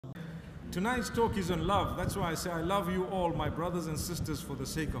tonight's talk is on love. That's why I say I love you all, my brothers and sisters, for the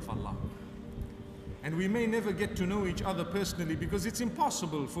sake of Allah. And we may never get to know each other personally, because it's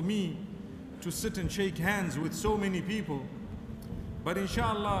impossible for me to sit and shake hands with so many people. But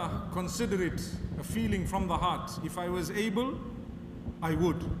inshallah, consider it a feeling from the heart. If I was able, I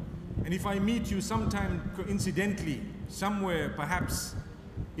would. And if I meet you sometime coincidentally, somewhere perhaps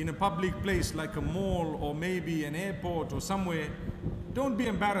in a public place like a mall or maybe an airport or somewhere, don't be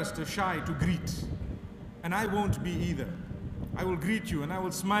embarrassed or shy to greet. And I won't be either. I will greet you and I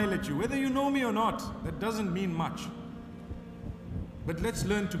will smile at you. Whether you know me or not, that doesn't mean much. But let's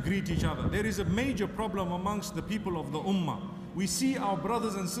learn to greet each other. There is a major problem amongst the people of the Ummah. We see our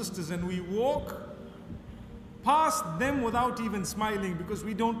brothers and sisters and we walk past them without even smiling because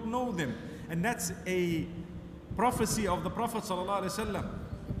we don't know them. And that's a prophecy of the Prophet ﷺ,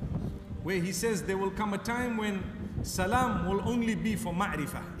 where he says there will come a time when salam will only be for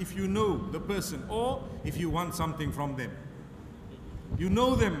ma'rifah, if you know the person or if you want something from them. You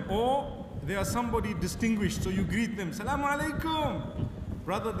know them or they are somebody distinguished, so you greet them, Salaam alaikum.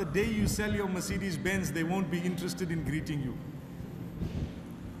 Brother, the day you sell your Mercedes Benz, they won't be interested in greeting you.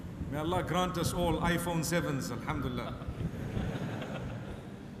 May Allah grant us all iPhone 7s, alhamdulillah.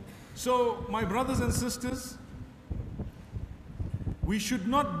 So, my brothers and sisters, we should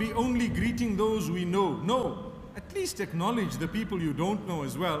not be only greeting those we know. No, at least acknowledge the people you don't know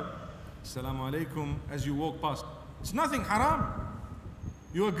as well. Assalamu alaikum as you walk past. It's nothing haram.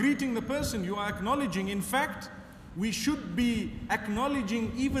 You are greeting the person, you are acknowledging. In fact, we should be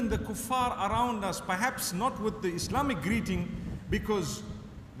acknowledging even the kuffar around us, perhaps not with the Islamic greeting, because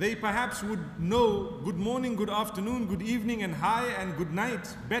they perhaps would know good morning, good afternoon, good evening and hi and good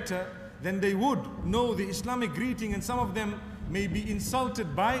night better than they would know the Islamic greeting, and some of them may be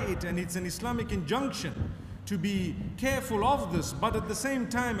insulted by it, and it's an Islamic injunction to be careful of this, but at the same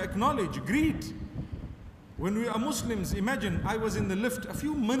time acknowledge, greet. When we are Muslims, imagine I was in the lift a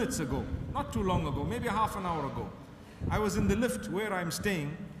few minutes ago, not too long ago, maybe half an hour ago. I was in the lift where I'm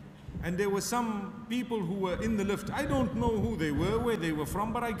staying, and there were some people who were in the lift. I don't know who they were, where they were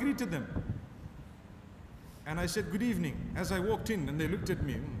from, but I greeted them. And I said, good evening, as I walked in, and they looked at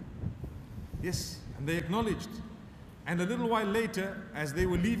me. Yes, and they acknowledged. And a little while later, as they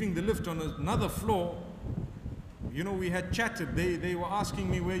were leaving the lift on another floor, you know, we had chatted. They were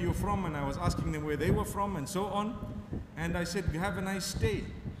asking me where you're from, and I was asking them where they were from, and so on. And I said, you have a nice stay.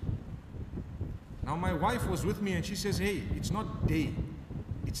 Now my wife was with me, and she says, hey, it's not day,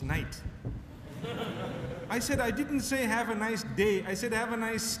 it's night. I said, I didn't say have a nice day, I said have a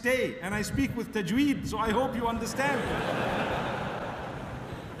nice stay. And I speak with tajweed, so I hope you understand.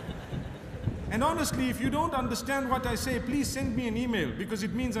 And honestly, if you don't understand what I say, please send me an email, because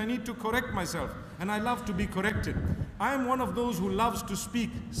it means I need to correct myself, and I love to be corrected. I am one of those who loves to speak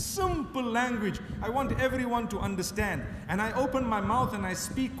simple language. I want everyone to understand. And I open my mouth and I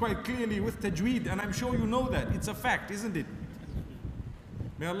speak quite clearly with tajweed, and I'm sure you know that. It's a fact, isn't it?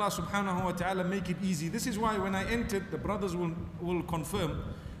 May Allah subhanahu wa ta'ala make it easy. This is why when I entered, the brothers will confirm,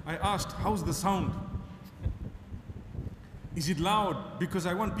 I asked, how's the sound? Is it loud? Because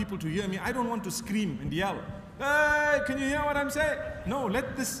I want people to hear me. I don't want to scream and yell. Hey, can you hear what I'm saying? No,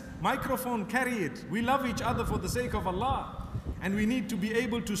 let this microphone carry it. We love each other for the sake of Allah. And we need to be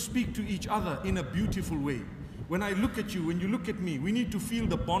able to speak to each other in a beautiful way. When I look at you, when you look at me, we need to feel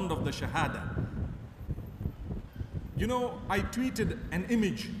the bond of the shahada. You know, I tweeted an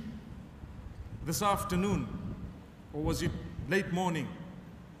image this afternoon, or was it late morning,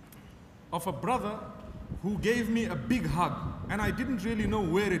 of a brother who gave me a big hug, and I didn't really know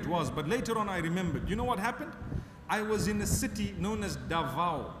where it was, but later on I remembered. You know what happened? I was in a city known as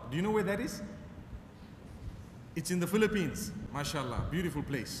Davao. Do you know where that is? It's in the Philippines, mashallah, beautiful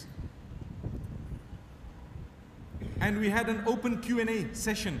place. And we had an open Q&A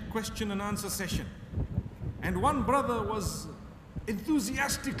session, question and answer session. And one brother was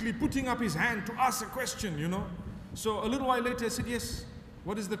enthusiastically putting up his hand to ask a question, you know. So a little while later I said, yes,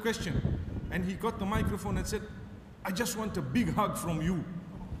 what is the question? And he got the microphone and said, I just want a big hug from you.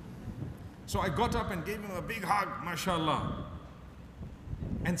 So I got up and gave him a big hug, mashallah.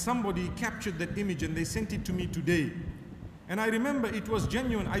 And somebody captured that image and they sent it to me today. And I remember it was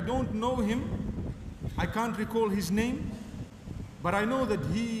genuine. I don't know him. I can't recall his name. But I know that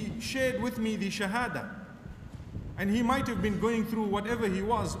he shared with me the shahada. And he might have been going through whatever he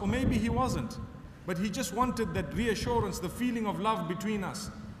was, or maybe he wasn't. But he just wanted that reassurance, the feeling of love between us.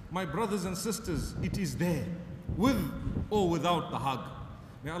 My brothers and sisters, it is there, with or without the hug.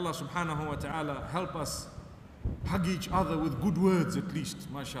 May Allah subhanahu wa ta'ala help us hug each other with good words at least,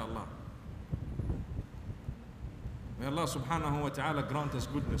 mashallah. May Allah subhanahu wa ta'ala grant us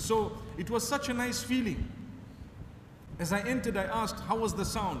goodness. So it was such a nice feeling. As I entered, I asked, how was the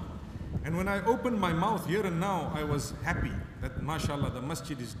sound? And when I opened my mouth here and now, I was happy that mashallah, the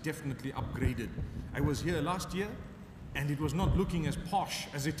masjid is definitely upgraded. I was here last year and it was not looking as posh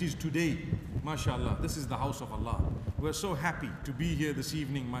as it is today. Mashallah, this is the house of Allah. We're so happy to be here this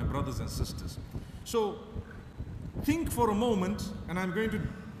evening, my brothers and sisters. So think for a moment, and I'm going to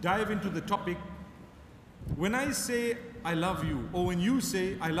dive into the topic. When I say I love you, or when you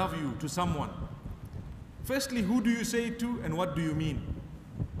say I love you to someone, firstly, who do you say it to and what do you mean?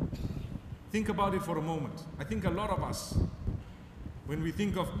 Think about it for a moment. I think a lot of us, when we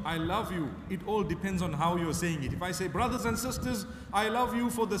think of I love you, it all depends on how you're saying it. If I say, brothers and sisters, I love you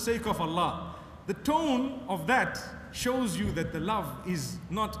for the sake of Allah, the tone of that shows you that the love is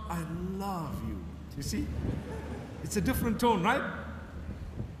not I love you. You see? It's a different tone, right?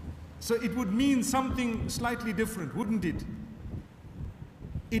 So it would mean something slightly different, wouldn't it?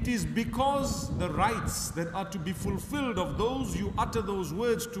 It is because the rights that are to be fulfilled of those you utter those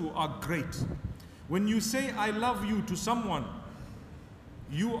words to are great. When you say I love you to someone,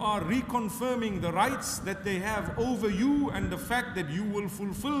 you are reconfirming the rights that they have over you and the fact that you will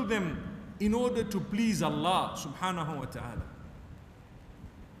fulfill them in order to please Allah subhanahu wa ta'ala.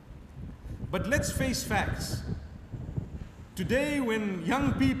 But let's face facts. Today, when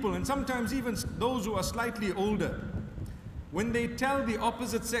young people, and sometimes even those who are slightly older, when they tell the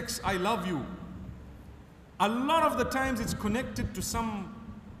opposite sex, I love you, a lot of the times it's connected to some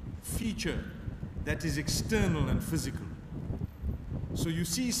feature that is external and physical. So you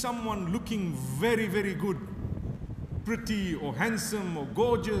see someone looking very, very good, pretty or handsome or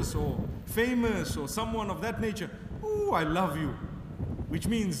gorgeous or famous or someone of that nature. Oh, I love you, which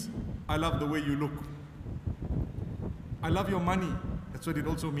means I love the way you look. I love your money. That's what it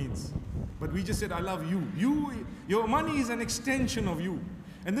also means. But we just said, I love you. Your money is an extension of you.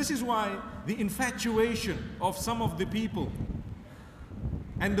 And this is why the infatuation of some of the people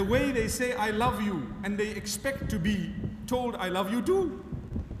and the way they say, I love you, and they expect to be told, I love you too.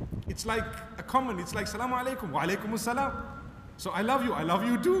 It's like a common, it's like, Salamu alaikum, wa alaikum assalam. So I love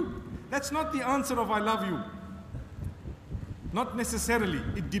you too. That's not the answer of I love you. Not necessarily.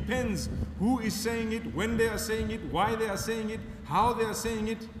 It depends who is saying it, when they are saying it, why they are saying it, how they are saying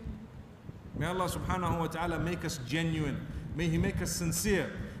it. May Allah subhanahu wa ta'ala make us genuine. May He make us sincere.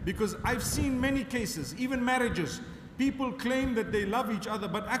 Because I've seen many cases, even marriages, people claim that they love each other,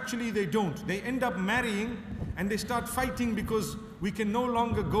 but actually they don't. They end up marrying and they start fighting because we can no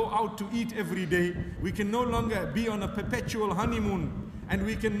longer go out to eat every day. We can no longer be on a perpetual honeymoon. And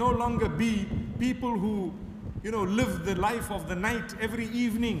we can no longer be people who live the life of the night every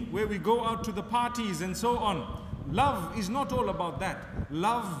evening, where we go out to the parties and so on. Love is not all about that.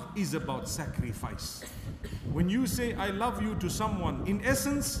 Love is about sacrifice. When you say I love you to someone, in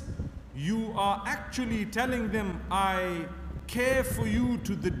essence, you are actually telling them, I care for you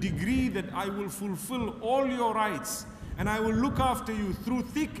to the degree that I will fulfill all your rights and I will look after you through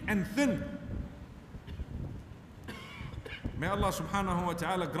thick and thin. May Allah subhanahu wa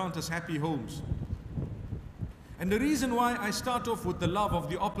ta'ala grant us happy homes. And the reason why I start off with the love of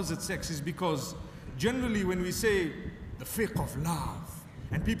the opposite sex is because generally when we say the fiqh of love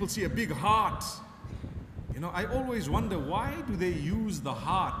and people see a big heart, I always wonder, why do they use the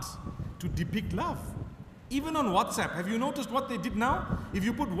heart to depict love? Even on WhatsApp, have you noticed what they did now? If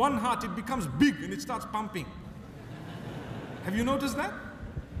you put one heart, it becomes big and it starts pumping. Have you noticed that?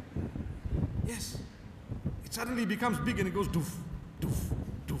 Yes. It suddenly becomes big and it goes doof, doof,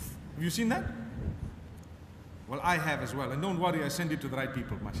 doof. Have you seen that? Well, I have as well. And don't worry, I send it to the right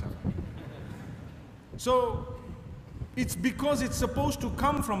people, mashallah. So, it's because it's supposed to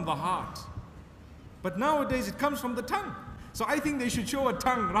come from the heart. But nowadays it comes from the tongue. So I think they should show a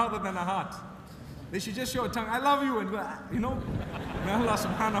tongue rather than a heart. They should just show a tongue. I love you, and may Allah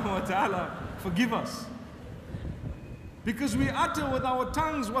subhanahu wa ta'ala forgive us. Because we utter with our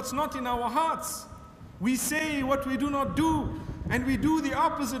tongues what's not in our hearts. We say what we do not do, and we do the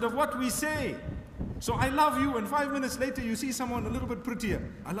opposite of what we say. So I love you, and 5 minutes later you see someone a little bit prettier.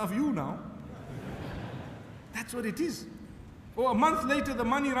 I love you now. That's what it is. Or a month later the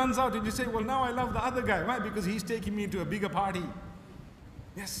money runs out and you say, well, now I love the other guy. Why? Because he's taking me to a bigger party.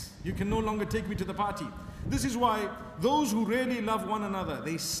 Yes, you can no longer take me to the party. This is why those who really love one another,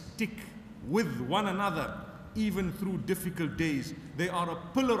 they stick with one another even through difficult days. They are a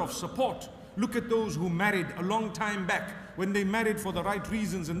pillar of support. Look at those who married a long time back, when they married for the right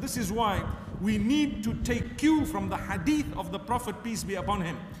reasons. And this is why we need to take cue from the hadith of the Prophet, peace be upon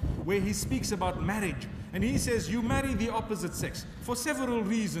him, where he speaks about marriage. And he says, you marry the opposite sex for several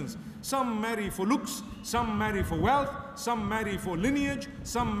reasons. Some marry for looks, some marry for wealth, some marry for lineage,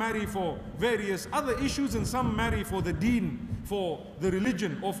 some marry for various other issues, and some marry for the deen, for the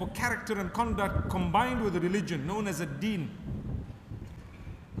religion, or for character and conduct combined with the religion, known as a deen.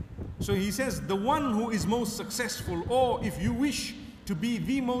 So he says, the one who is most successful, or if you wish to be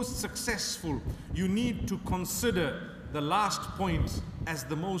the most successful, you need to consider the last point as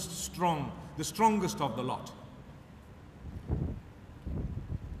the most strong, the strongest of the lot.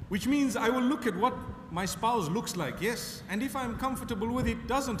 Which means I will look at what my spouse looks like, yes, and if I'm comfortable with it,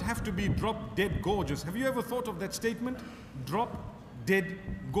 doesn't have to be drop dead gorgeous. Have you ever thought of that statement? Drop dead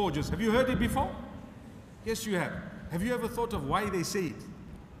gorgeous. Have you heard it before? Yes, you have. Have you ever thought of why they say it?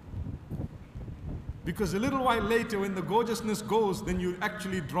 Because a little while later, when the gorgeousness goes, then you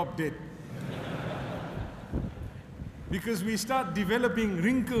actually drop dead. Because we start developing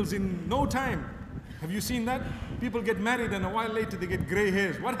wrinkles in no time. Have you seen that? People get married and a while later they get gray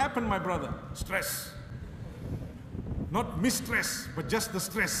hairs. What happened, my brother? Stress. Not mistress, but just the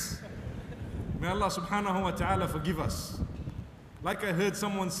stress. May Allah subhanahu wa ta'ala forgive us. Like I heard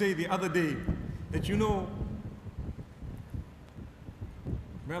someone say the other day, that may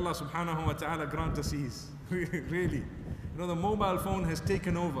Allah subhanahu wa ta'ala grant us ease. Really. The mobile phone has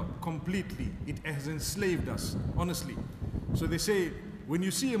taken over completely. It has enslaved us, honestly. So they say, when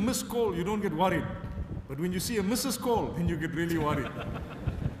you see a missed call, you don't get worried. But when you see a Mrs. call, then you get really worried.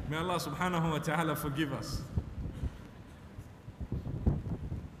 May Allah subhanahu wa ta'ala forgive us.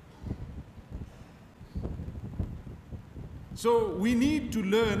 So we need to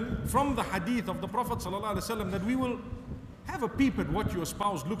learn from the hadith of the Prophet ﷺ that we will have a peep at what your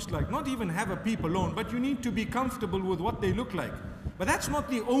spouse looks like. Not even have a peep alone, but you need to be comfortable with what they look like. But that's not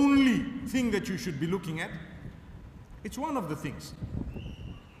the only thing that you should be looking at. It's one of the things.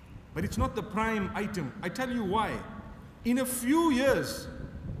 But it's not the prime item. I tell you why. In a few years,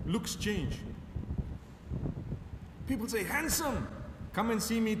 looks change. People say, handsome. Come and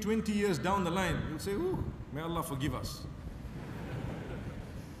see me 20 years down the line. You'll say, ooh, may Allah forgive us.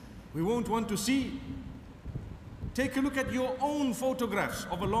 We won't want to see. Take a look at your own photographs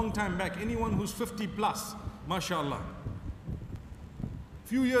of a long time back. Anyone who's 50 plus, mashallah. A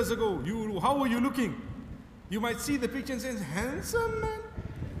few years ago, how were you looking? You might see the picture and say, handsome man.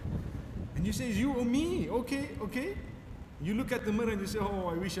 And you say, is you or me? Okay, okay. You look at the mirror and you say, oh,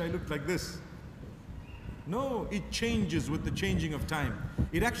 I wish I looked like this. No, it changes with the changing of time.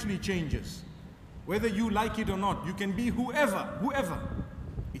 It actually changes. Whether you like it or not, you can be whoever.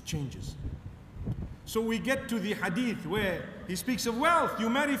 It changes. So we get to the hadith where he speaks of wealth. You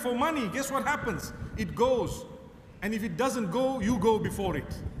marry for money. Guess what happens? It goes. And if it doesn't go, you go before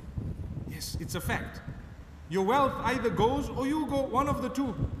it. Yes, it's a fact. Your wealth either goes or you go, one of the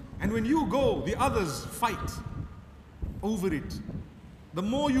two. And when you go, the others fight over it. The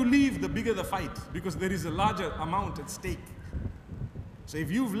more you leave, the bigger the fight, because there is a larger amount at stake. So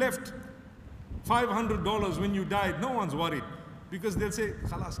if you've left $500 when you died, no one's worried, because they'll say,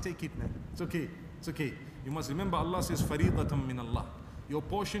 khalas, take it, man. It's okay. It's okay. You must remember, Allah says, faridatam min Allah. Your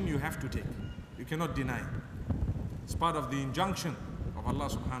portion you have to take. You cannot deny. It's part of the injunction of Allah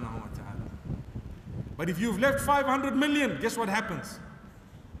subhanahu wa ta'ala. But if you've left 500 million, guess what happens?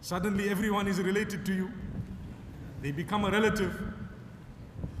 Suddenly everyone is related to you. They become a relative.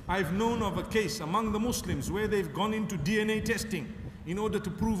 I've known of a case among the Muslims where they've gone into DNA testing in order to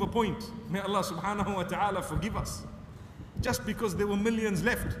prove a point. May Allah subhanahu wa ta'ala forgive us. Just because there were millions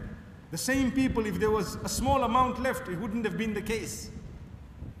left. The same people, if there was a small amount left, it wouldn't have been the case.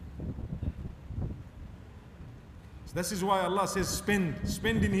 So this is why Allah says, spend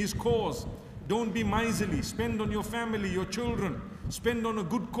in His cause. Don't be miserly. Spend on your family, your children. Spend on a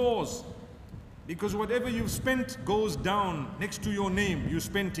good cause. Because whatever you've spent goes down next to your name. You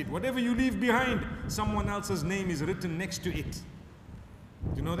spent it. Whatever you leave behind, someone else's name is written next to it.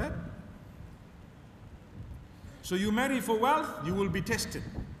 Do you know that? So you marry for wealth, you will be tested.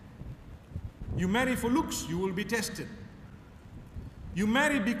 You marry for looks, you will be tested. You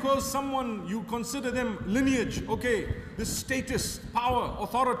marry because someone, you consider them lineage. Okay, this status, power,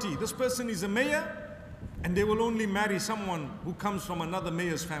 authority, this person is a mayor, and they will only marry someone who comes from another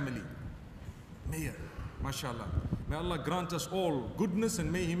mayor's family. Mayor, mashallah. May Allah grant us all goodness, and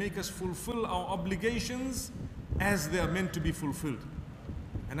may He make us fulfill our obligations as they are meant to be fulfilled.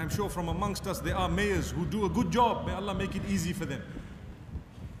 And I'm sure from amongst us there are mayors who do a good job. May Allah make it easy for them.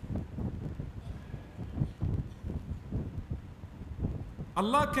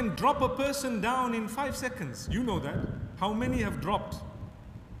 Allah can drop a person down in 5 seconds. You know that. How many have dropped?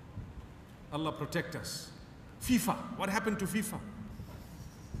 Allah protect us. FIFA. What happened to FIFA?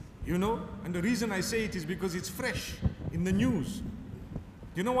 You know? And the reason I say it is because it's fresh in the news.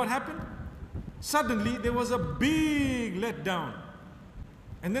 You know what happened? Suddenly there was a big letdown.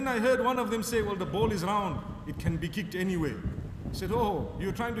 And then I heard one of them say, well, the ball is round, it can be kicked anyway. I said, oh,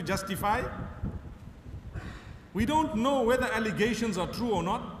 you're trying to justify? We don't know whether allegations are true or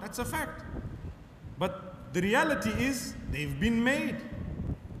not. That's a fact. But the reality is they've been made.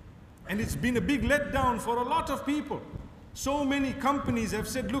 And it's been a big letdown for a lot of people. So many companies have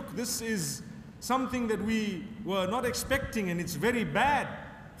said, look, this is something that we were not expecting and it's very bad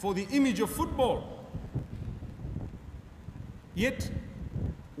for the image of football. Yet,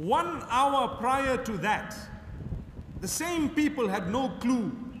 1 hour prior to that, the same people had no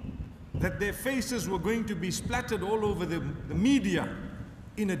clue that their faces were going to be splattered all over the media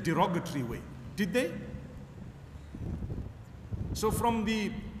in a derogatory way. Did they? So from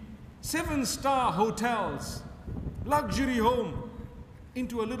the 7-star hotels, luxury home,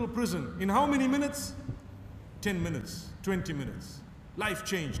 into a little prison, in how many minutes? 10 minutes, 20 minutes. Life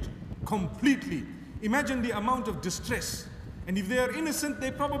changed completely. Imagine the amount of distress. And if they are innocent,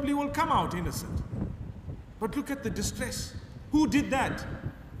 they probably will come out innocent. But look at the distress. Who did that?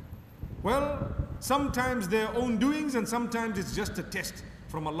 Well, sometimes their own doings and sometimes it's just a test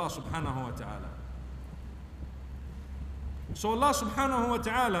from Allah subhanahu wa ta'ala. So Allah subhanahu wa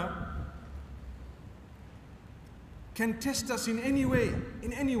ta'ala can test us in any way,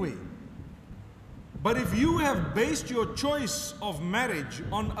 in any way. But if you have based your choice of marriage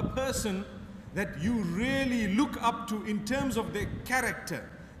on a person that you really look up to in terms of their character,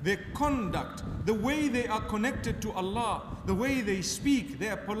 their conduct, the way they are connected to Allah, the way they speak,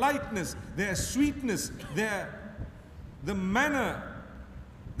 their politeness, their sweetness, the manner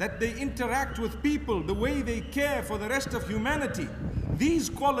that they interact with people, the way they care for the rest of humanity, these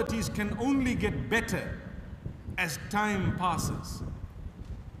qualities can only get better as time passes.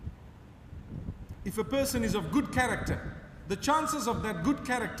 If a person is of good character, the chances of that good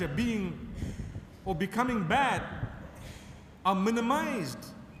character being or becoming bad are minimized,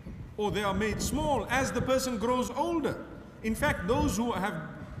 or they are made small as the person grows older. In fact, those who have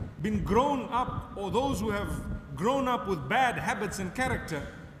been grown up, or those who have grown up with bad habits and character,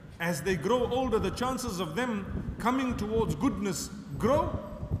 as they grow older, the chances of them coming towards goodness grow.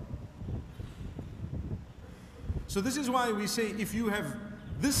 So this is why we say, if you have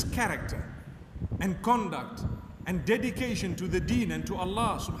this character and conduct and dedication to the deen and to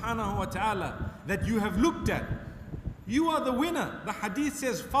Allah subhanahu wa ta'ala that you have looked at, you are the winner. The hadith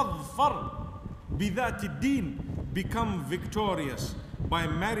says, فَظْفَرْ بِذَاتِ الدِّينِ, become victorious by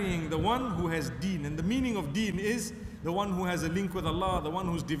marrying the one who has deen. And the meaning of deen is the one who has a link with Allah, the one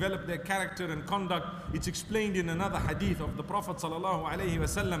who's developed their character and conduct. It's explained in another hadith of the Prophet sallallahu alaihi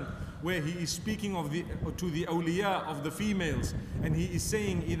wasallam, where he is speaking to the awliya of the females, and he is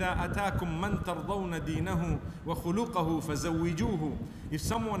saying, إِذَا أَتَاكُمْ مَنْ تَرْضَوْنَ دِينَهُ وَخُلُقَهُ فَزَوِّجُوهُ. If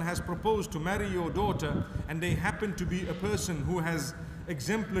someone has proposed to marry your daughter and they happen to be a person who has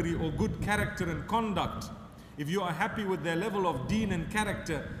exemplary or good character and conduct, if you are happy with their level of deen and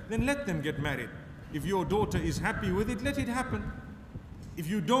character, then let them get married. If your daughter is happy with it, let it happen. If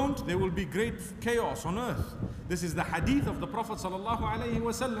you don't, there will be great chaos on earth. This is the hadith of the Prophet sallallahu alaihi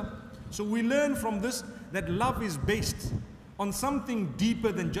wasallam. So we learn from this that love is based on something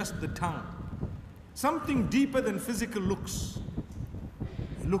deeper than just the tongue, something deeper than physical looks.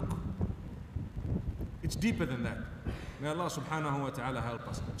 Look, it's deeper than that. May Allah subhanahu wa ta'ala help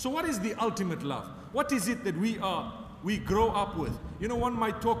us. So what is the ultimate love? What is it that we grow up with? You know, one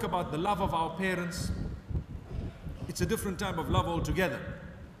might talk about the love of our parents. It's a different type of love altogether.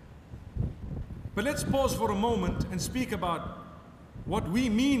 But let's pause for a moment and speak about what we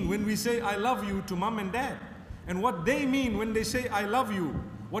mean when we say I love you to mom and dad, and what they mean when they say I love you,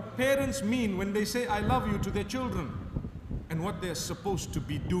 what parents mean when they say I love you to their children, and what they're supposed to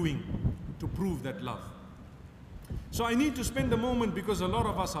be doing to prove that love. So I need to spend a moment, because a lot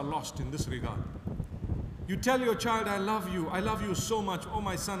of us are lost in this regard. You tell your child, I love you so much, oh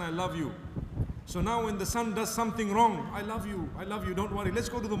my son, I love you. So now when the son does something wrong, I love you, don't worry, let's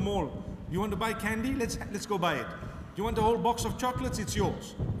go to the mall. You want to buy candy? Let's go buy it. You want a whole box of chocolates? It's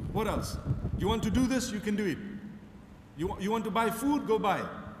yours. What else? You want to do this? You can do it. You want to buy food? Go buy it.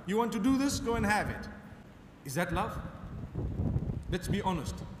 You want to do this? Go and have it. Is that love? Let's be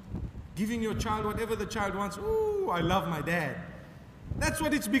honest. Giving your child whatever the child wants. Ooh, I love my dad. That's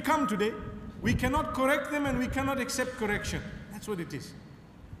what it's become today. We cannot correct them and we cannot accept correction. That's what it is.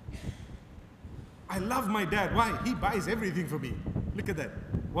 I love my dad. Why? He buys everything for me. Look at that.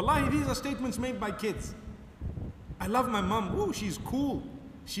 Wallahi, these are statements made by kids. I love my mom. Ooh, she's cool.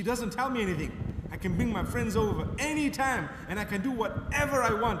 She doesn't tell me anything. I can bring my friends over anytime and I can do whatever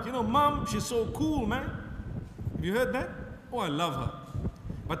I want. You know, mom, she's so cool, man. Have you heard that? Oh, I love her.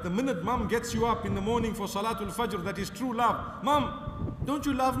 But the minute mom gets you up in the morning for Salatul Fajr, that is true love. Mom, don't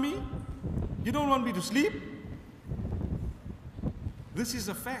you love me? You don't want me to sleep? This is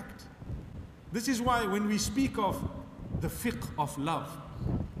a fact. This is why when we speak of the fiqh of love,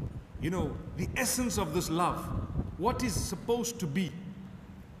 you know, the essence of this love, what is supposed to be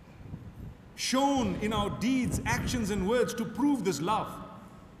shown in our deeds, actions and words to prove this love.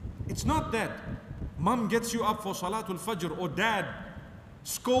 It's not that mom gets you up for Salatul Fajr, or dad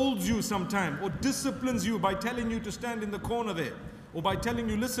scolds you sometime, or disciplines you by telling you to stand in the corner there, or by telling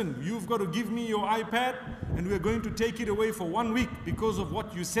you, listen, you've got to give me your iPad and we're going to take it away for 1 week because of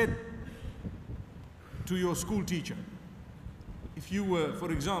what you said to your school teacher. If you were,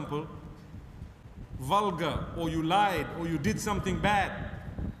 for example, vulgar, or you lied, or you did something bad,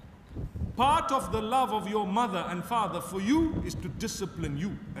 part of the love of your mother and father for you is to discipline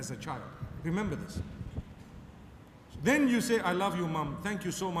you as a child. Remember this. Then you say, I love you, mom. Thank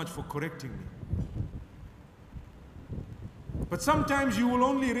you so much for correcting me. But sometimes you will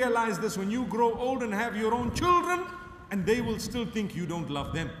only realize this when you grow old and have your own children, and they will still think you don't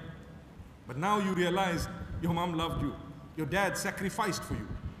love them. But now you realize your mom loved you. Your dad sacrificed for you.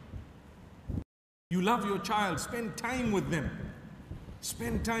 You love your child. Spend time with them.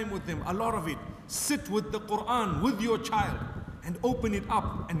 Spend time with them, a lot of it. Sit with the Quran with your child and open it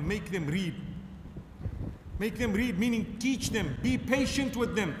up and make them read. Make them read, meaning teach them. Be patient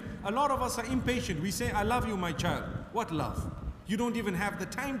with them. A lot of us are impatient. We say, I love you, my child. What love? You don't even have the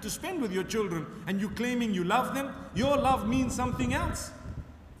time to spend with your children, and you claiming you love them. Your love means something else.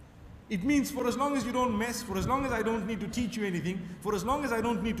 It means for as long as you don't mess, for as long as I don't need to teach you anything, for as long as I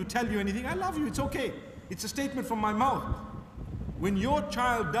don't need to tell you anything, I love you, it's okay. It's a statement from my mouth. When your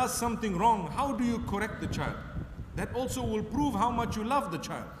child does something wrong, how do you correct the child? That also will prove how much you love the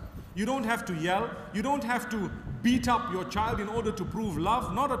child. You don't have to yell, you don't have to beat up your child in order to prove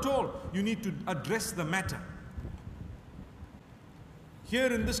love, not at all. You need to address the matter. Here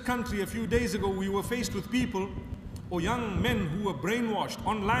in this country, a few days ago, we were faced with people, or young men who were brainwashed,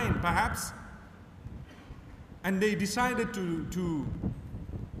 online perhaps, and they decided to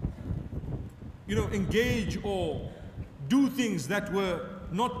engage or do things that were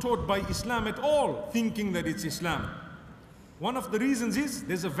not taught by Islam at all, thinking that it's Islam. One of the reasons is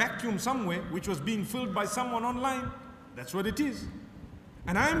there's a vacuum somewhere which was being filled by someone online. That's what it is.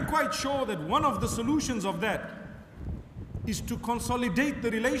 And I'm quite sure that one of the solutions of that is to consolidate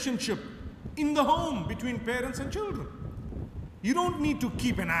the relationship in the home between parents and children. You don't need to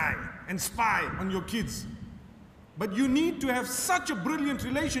keep an eye and spy on your kids, but you need to have such a brilliant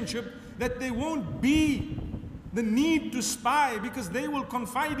relationship that there won't be the need to spy, because they will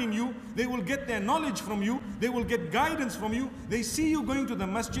confide in you, they will get their knowledge from you, they will get guidance from you. They see you going to the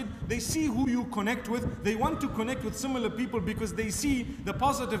masjid, they see who you connect with, they want to connect with similar people because they see the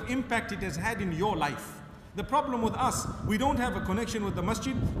positive impact it has had in your life. The problem with us, we don't have a connection with the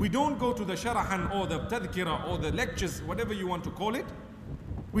masjid, we don't go to the sharahan or the tadhkira or the lectures, whatever you want to call it.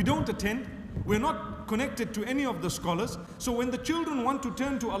 We don't attend, we're not connected to any of the scholars. So when the children want to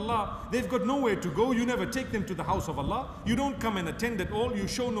turn to Allah, they've got nowhere to go. You never take them to the house of Allah. You don't come and attend at all. You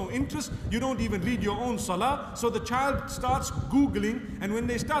show no interest. You don't even read your own salah. So the child starts Googling, and when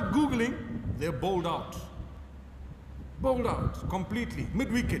they start Googling, they're bowled out. Bowled out completely,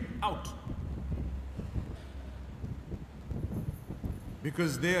 mid-wicket, out.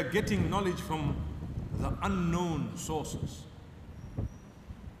 Because they are getting knowledge from the unknown sources.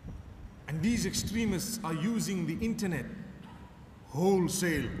 And these extremists are using the internet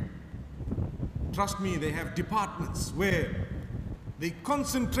wholesale. Trust me, they have departments where they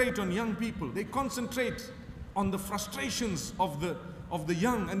concentrate on young people. They concentrate on the frustrations of the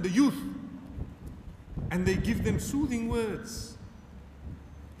young and the youth. And they give them soothing words.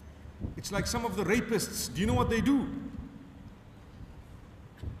 It's like some of the rapists. Do you know what they do?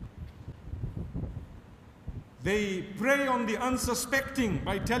 They prey on the unsuspecting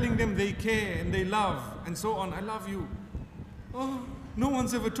by telling them they care and they love and so on. I love you. Oh, no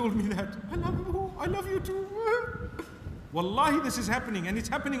one's ever told me that. I love you. I love you too. Wallahi, this is happening, and it's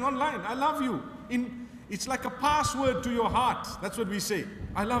happening online. I love you. It's like a password to your heart. That's what we say.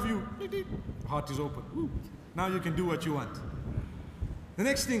 I love you. Heart is open. Ooh. Now you can do what you want. The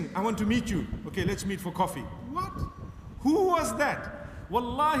next thing, I want to meet you. Okay, let's meet for coffee. What? Who was that?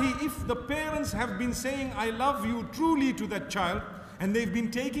 Wallahi, if the parents have been saying I love you truly to that child, and they've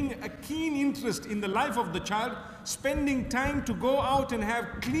been taking a keen interest in the life of the child, spending time to go out and have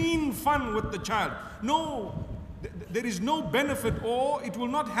clean fun with the child. No, there is no benefit, or it will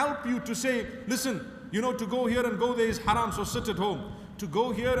not help you to say, listen, to go here and go there is haram, so sit at home. to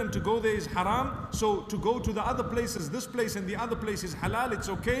go here and to go there is haram, so to go to the other places, this place and the other place is halal, it's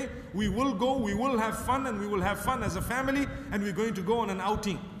okay. We will go, we will have fun, and we will have fun as a family, and we're going to go on an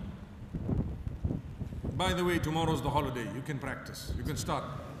outing. By the way, tomorrow's the holiday. You can practice. You can start,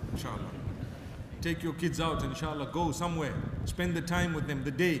 inshallah. Take your kids out, inshallah. Go somewhere. Spend the time with them,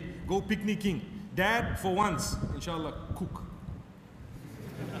 the day. Go picnicking. Dad, for once, inshallah, cook.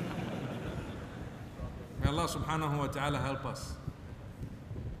 May Allah subhanahu wa ta'ala help us.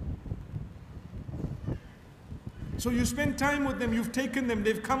 So you spend time with them, you've taken them,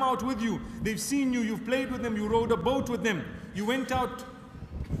 they've come out with you, they've seen you, you've played with them, you rode a boat with them, you went out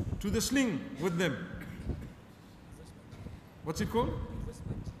to the sling with them. What's it called?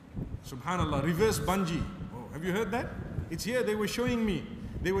 Subhanallah, reverse bungee. Oh, have you heard that? It's here, they were showing me.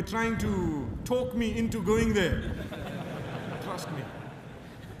 They were trying to talk me into going there. Trust me.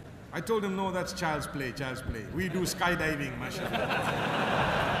 I told them, no, that's child's play, child's play. We do skydiving, mashallah.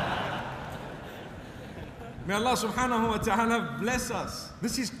 May Allah subhanahu wa ta'ala bless us.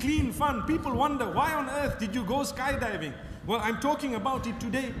 This is clean fun. People wonder, why on earth did you go skydiving? Well, I'm talking about it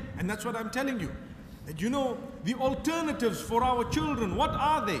today, and that's what I'm telling you. That you know, the alternatives for our children, what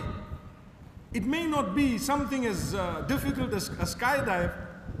are they? It may not be something as difficult as a skydive,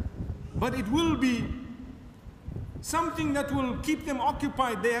 but it will be something that will keep them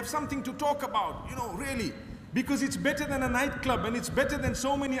occupied. They have something to talk about, you know, really. Because it's better than a nightclub, and it's better than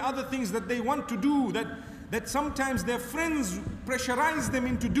so many other things that they want to do, that sometimes their friends pressurize them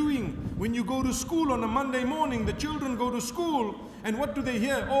into doing. When you go to school on a Monday morning, the children go to school, and what do they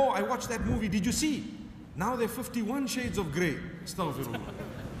hear? Oh, I watched that movie, did you see? Now they're 51 shades of grey. Astaghfirullah.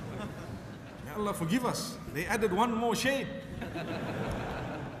 May Allah forgive us. They added one more shade.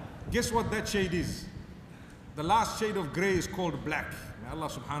 Guess what that shade is? The last shade of grey is called black. May Allah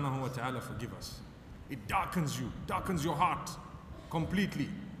subhanahu wa ta'ala forgive us. It darkens you, darkens your heart completely.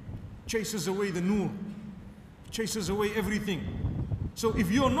 Chases away the nur. Chases away everything. So if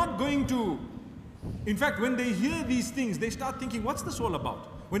you're not going to, in fact, when they hear these things, they start thinking, what's this all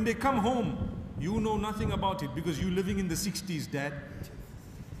about? When they come home, you know nothing about it because you're living in the 60s, Dad.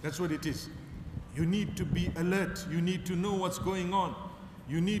 That's what it is. You need to be alert. You need to know what's going on.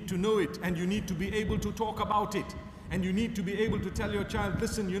 You need to know it, and you need to be able to talk about it. And you need to be able to tell your child,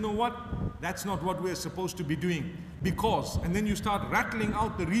 listen, you know what? That's not what we're supposed to be doing. Because, and then you start rattling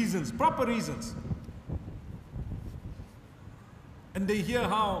out the reasons, proper reasons. And they hear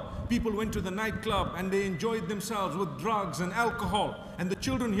how people went to the nightclub and they enjoyed themselves with drugs and alcohol. And the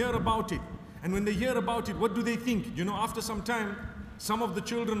children hear about it. And when they hear about it, what do they think? You know, after some time, some of the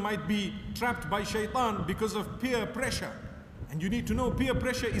children might be trapped by shaitan because of peer pressure. And you need to know peer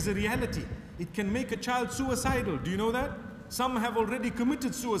pressure is a reality. It can make a child suicidal. Do you know that? Some have already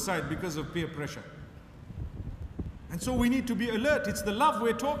committed suicide because of peer pressure. And so we need to be alert. It's the love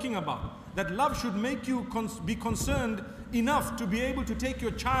we're talking about. That love should make you be concerned enough to be able to take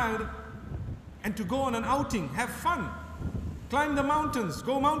your child and to go on an outing, have fun. Climb the mountains,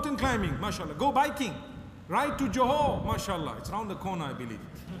 go mountain climbing, mashallah. Go biking, ride to Johor, mashallah. It's around the corner, I believe.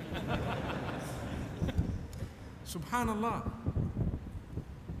 Subhanallah.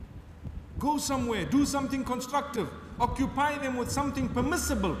 Go somewhere, do something constructive. Occupy them with something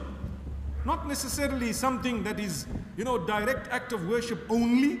permissible. Not necessarily something that is, you know, direct act of worship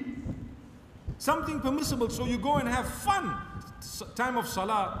only. Something permissible, so you go and have fun. Time of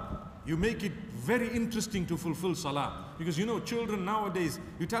salah, you make it very interesting to fulfill salah. Because you know, children nowadays,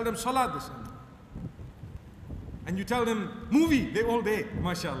 you tell them salah this, and you tell them movie, they're all day,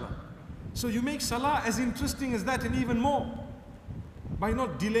 mashallah. So you make salah as interesting as that and even more. By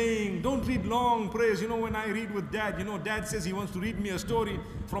not delaying, don't read long prayers. You know, when I read with Dad, you know, Dad says he wants to read me a story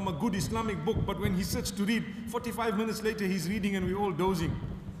from a good Islamic book, but when he sits to read, 45 minutes later he's reading and we're all dozing.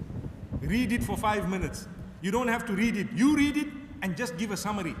 Read it for 5 minutes. You don't have to read it. You read it and just give a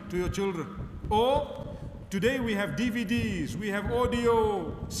summary to your children. Or, today we have DVDs, we have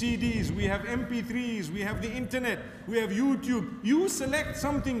audio CDs, we have MP3s, we have the internet, we have YouTube. You select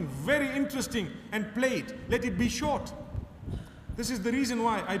something very interesting and play it. Let it be short. This is the reason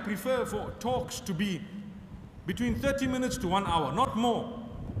why I prefer for talks to be between 30 minutes to 1 hour, not more.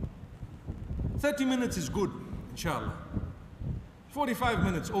 30 minutes is good, inshallah. 45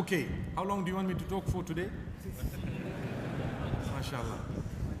 minutes, okay. How long do you want me to talk for today? MashaAllah.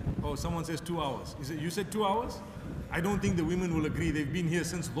 Oh, someone says 2 hours. Is it, you said 2 hours? I don't think the women will agree. They've been here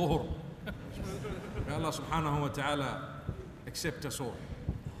since Dhuhr. May Allah subhanahu wa ta'ala accept us all.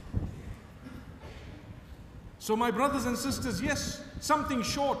 So my brothers and sisters, yes, something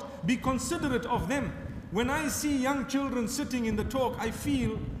short. Be considerate of them. When I see young children sitting in the talk, I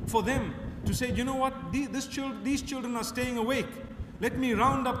feel for them to say, you know what, these children are staying awake. Let me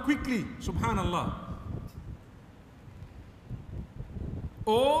round up quickly, subhanallah.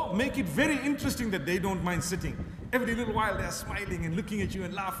 Or make it very interesting that they don't mind sitting. Every little while they are smiling and looking at you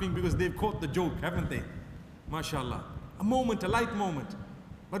and laughing because they've caught the joke, haven't they? MashaAllah. A moment, a light moment.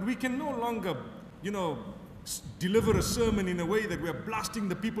 But we can no longer, deliver a sermon in a way that we are blasting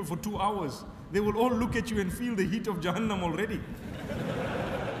the people for 2 hours. They will all look at you and feel the heat of Jahannam already.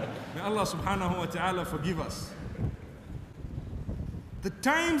 May Allah subhanahu wa ta'ala forgive us. The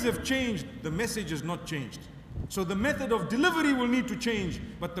times have changed, the message has not changed. So the method of delivery will need to change,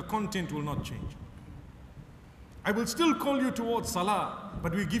 but the content will not change. I will still call you towards salah,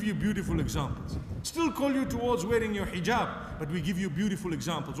 but we give you beautiful examples. Still call you towards wearing your hijab, but we give you beautiful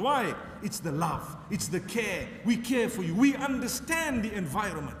examples. Why? It's the love, it's the care. We care for you. We understand the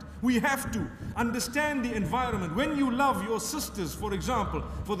environment. We have to understand the environment. When you love your sisters, for example,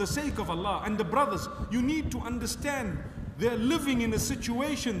 for the sake of Allah, and the brothers, you need to understand they're living in a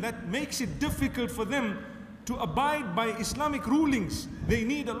situation that makes it difficult for them to abide by Islamic rulings. They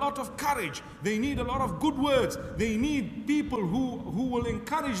need a lot of courage. They need a lot of good words. They need people who will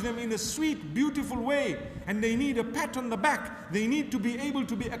encourage them in a sweet, beautiful way. And they need a pat on the back. They need to be able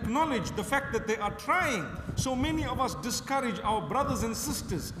to be acknowledged, the fact that they are trying. So many of us discourage our brothers and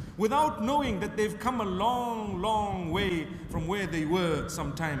sisters without knowing that they've come a long, long way from where they were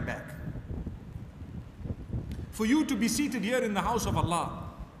some time back. For you to be seated here in the house of Allah,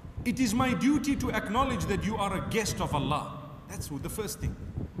 it is my duty to acknowledge that you are a guest of Allah. That's the first thing.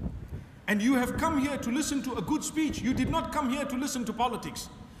 And you have come here to listen to a good speech. You did not come here to listen to politics.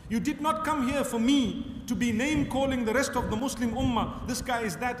 You did not come here for me to be name calling the rest of the Muslim Ummah. This guy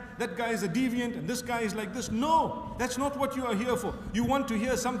is that guy is a deviant, and this guy is like this. No, that's not what you are here for. You want to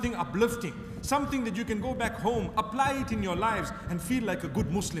hear something uplifting, something that you can go back home, apply it in your lives, and feel like a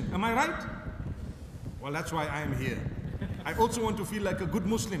good Muslim. Am I right? Well, that's why I am here. I also want to feel like a good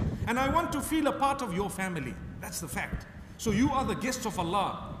Muslim. And I want to feel a part of your family. That's the fact. So you are the guests of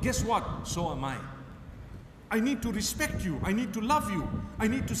Allah. Guess what? So am I. I need to respect you. I need to love you. I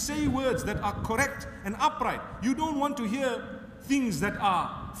need to say words that are correct and upright. You don't want to hear things that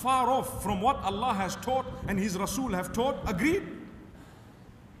are far off from what Allah has taught and His Rasul have taught. Agreed?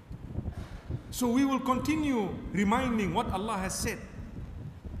 So we will continue reminding what Allah has said.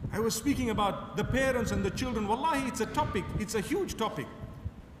 I was speaking about the parents and the children. Wallahi, it's a topic. It's a huge topic.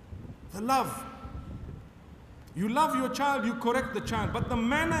 The love. You love your child, you correct the child. But the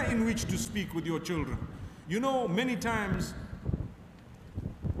manner in which to speak with your children. You know, many times,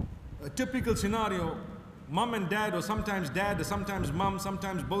 a typical scenario, mom and dad, or sometimes mom,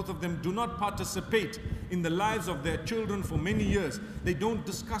 sometimes both of them do not participate in the lives of their children for many years. They don't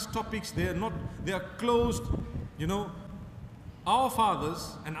discuss topics. They are closed, Our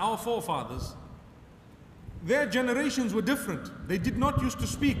fathers and our forefathers, their generations were different. They did not used to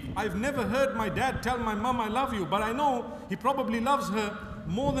speak. I've never heard my dad tell my mom, I love you, but I know he probably loves her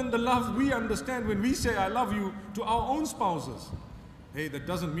more than the love we understand when we say I love you to our own spouses. Hey, that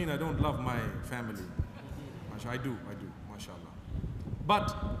doesn't mean I don't love my family. I do, mashallah.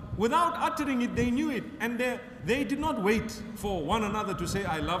 But without uttering it, they knew it, and they did not wait for one another to say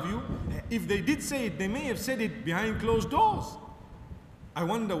I love you. If they did say it, they may have said it behind closed doors. I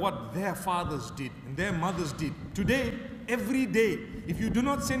wonder what their fathers did and their mothers did. Today, every day, if you do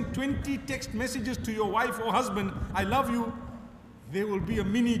not send 20 text messages to your wife or husband, I love you, there will be a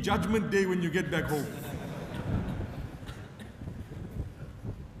mini judgment day when you get back home.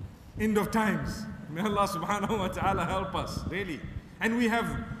 End of times. May Allah subhanahu wa ta'ala help us, really. And we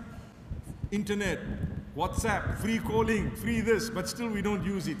have internet, WhatsApp, free calling, free this, but still we don't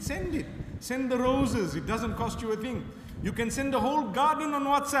use it. Send it. Send the roses. It doesn't cost you a thing. You can send a whole garden on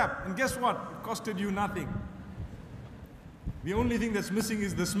WhatsApp, and guess what? It costed you nothing. The only thing that's missing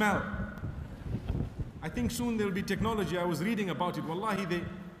is the smell. I think soon there'll be technology. I was reading about it. Wallahi,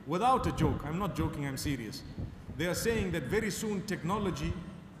 without a joke, I'm not joking, I'm serious. They are saying that very soon technology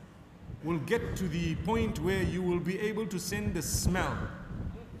will get to the point where you will be able to send a smell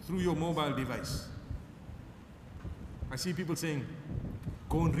through your mobile device. I see people saying,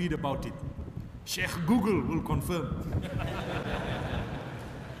 go and read about it. Sheikh Google will confirm.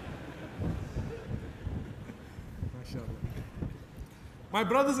 My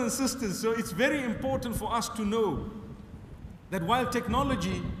brothers and sisters, so it's very important for us to know that while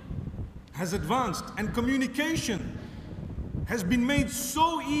technology has advanced and communication has been made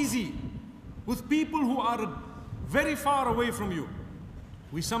so easy with people who are very far away from you,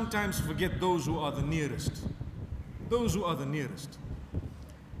 we sometimes forget those who are the nearest. Those who are the nearest.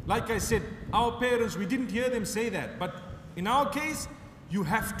 Like I said, our parents, we didn't hear them say that, but in our case, you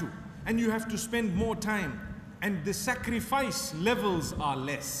have to. And you have to spend more time. and the sacrifice levels are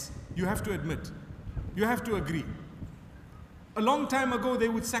less. You have to admit. You have to agree. A long time ago, they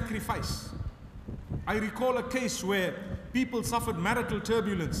would sacrifice. I recall a case where people suffered marital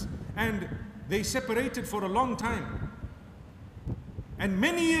turbulence and they separated for a long time. And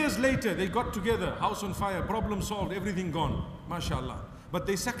many years later, they got together, house on fire, problem solved, everything gone, mashallah. But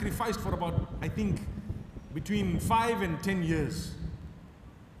they sacrificed for about, I think, between 5 and 10 years.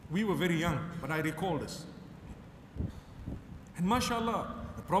 We were very young, but I recall this. And mashallah,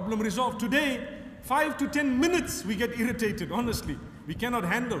 the problem resolved. Today, 5 to 10 minutes we get irritated, honestly. We cannot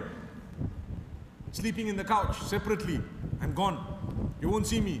handle. Sleeping in the couch separately, I'm gone. You won't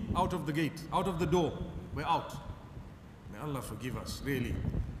see me out of the gate, out of the door. We're out. May Allah forgive us, really.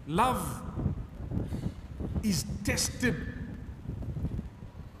 Love is tested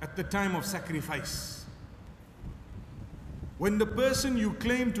at the time of sacrifice. When the person you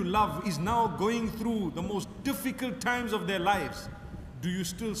claim to love is now going through the most difficult times of their lives, do you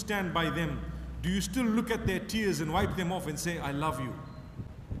still stand by them? Do you still look at their tears and wipe them off and say, I love you?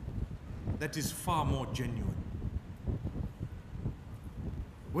 That is far more genuine.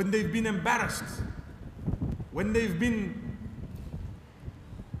 When they've been embarrassed, when they've been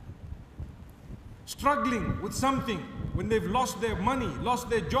struggling with something, when they've lost their money, lost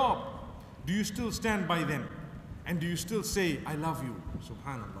their job, do you still stand by them? And do you still say, I love you?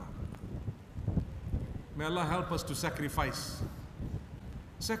 Subhanallah. May Allah help us to sacrifice.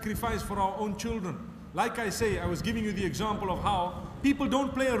 Sacrifice for our own children. Like I say, I was giving you the example of how people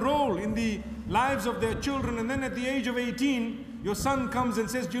don't play a role in the lives of their children, and then at the age of 18, your son comes and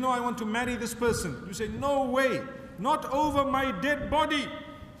says, do you know, I want to marry this person. You say, no way, not over my dead body.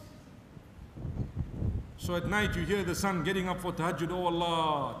 So at night you hear the son getting up for tahajjud, oh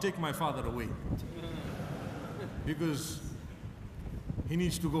Allah, take my father away. Because he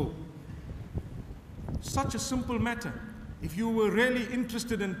needs to go. Such a simple matter. If you were really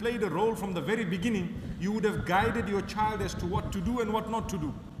interested and played a role from the very beginning, you would have guided your child as to what to do and what not to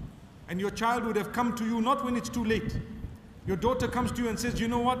do. And your child would have come to you not when it's too late. Your daughter comes to you and says, you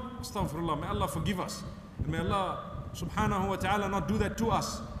know what? Astaghfirullah, may Allah forgive us. And may Allah subhanahu wa ta'ala not do that to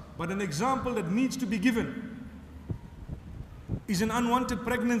us. But an example that needs to be given is an unwanted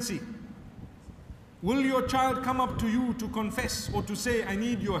pregnancy. Will your child come up to you to confess or to say, I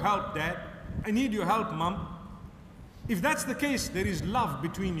need your help, Dad? I need your help, Mom? If that's the case, there is love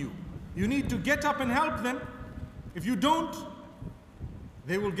between you. You need to get up and help them. If you don't,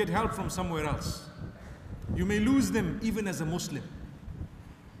 they will get help from somewhere else. You may lose them even as a Muslim.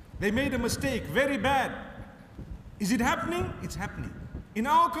 They made a mistake, very bad. Is it happening? It's happening. In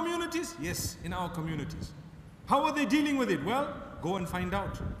our communities? Yes, in our communities. How are they dealing with it? Well, go and find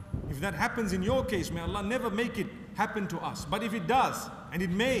out. If that happens in your case, may Allah never make it happen to us. But if it does, and it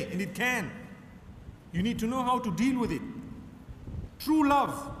may, and it can, you need to know how to deal with it. True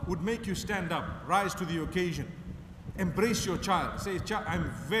love would make you stand up, rise to the occasion, embrace your child. Say, child,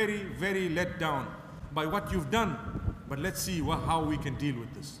 I'm very, very let down by what you've done, but let's see how we can deal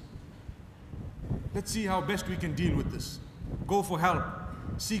with this. Let's see how best we can deal with this. Go for help,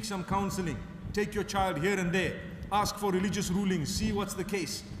 seek some counseling, take your child here and there, ask for religious rulings, see what's the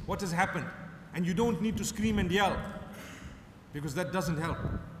case, what has happened. And you don't need to scream and yell, because that doesn't help.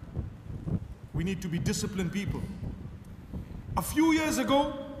 We need to be disciplined people. A few years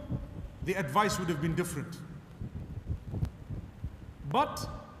ago, the advice would have been different. But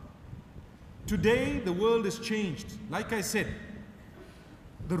today, the world has changed. Like I said,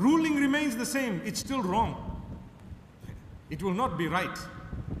 the ruling remains the same. It's still wrong. It will not be right.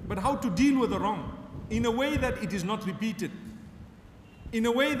 But how to deal with the wrong in a way that it is not repeated. In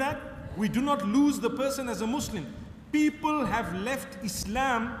a way that we do not lose the person as a Muslim. People have left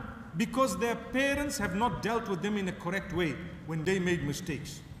Islam because their parents have not dealt with them in a correct way when they made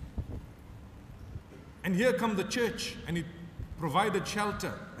mistakes. And here come the church, and it provided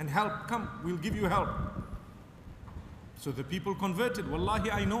shelter and help. Come, we'll give you help. So the people converted.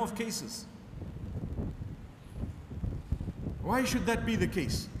 Wallahi, I know of cases. Why should that be the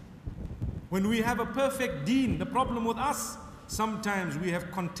case? When we have a perfect deen, the problem with us, sometimes we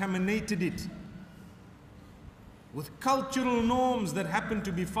have contaminated it with cultural norms that happen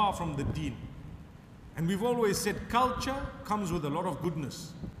to be far from the deen. And we've always said culture comes with a lot of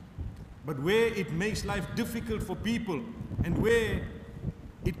goodness. But where it makes life difficult for people and where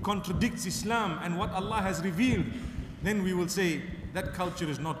it contradicts Islam and what Allah has revealed, then we will say that culture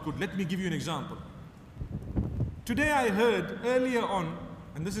is not good. Let me give you an example. Today I heard earlier on,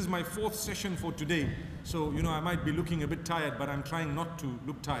 and this is my 4th session for today, so you know I might be looking a bit tired, but I'm trying not to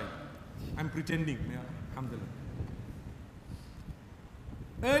look tired. I'm pretending. Yeah, alhamdulillah.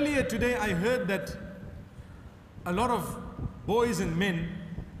 Earlier today I heard that A lot of boys and men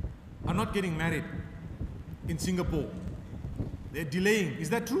are not getting married in Singapore. They're delaying. Is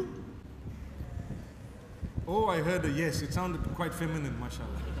that true? Oh, I heard a yes. It sounded quite feminine, mashallah.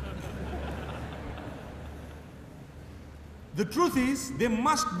 The truth is, there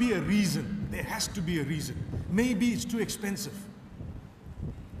must be a reason. There has to be a reason. Maybe it's too expensive.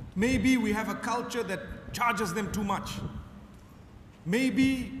 Maybe we have a culture that charges them too much.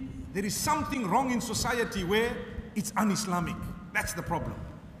 Maybe there is something wrong in society where it's un-Islamic. That's the problem.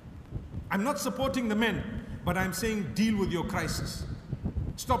 I'm not supporting the men, but I'm saying deal with your crisis.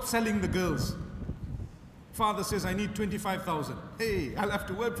 Stop selling the girls. Father says, I need 25,000. Hey, I'll have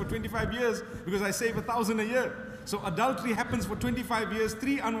to work for 25 years because I save 1,000 a year. So adultery happens for 25 years,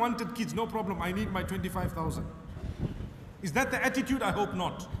 3 unwanted kids, no problem, I need my 25,000. Is that the attitude? I hope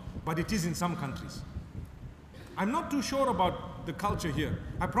not. But it is in some countries. I'm not too sure about the culture here.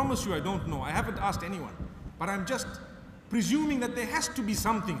 I promise you I don't know. I haven't asked anyone. But I'm just presuming that there has to be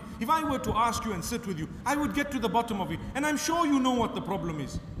something. If I were to ask you and sit with you, I would get to the bottom of it. And I'm sure you know what the problem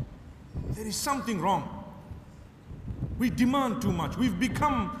is. There is something wrong. We demand too much. We've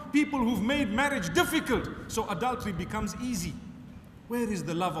become people who've made marriage difficult. So adultery becomes easy. Where is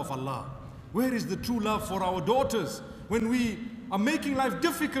the love of Allah? Where is the true love for our daughters? When we are making life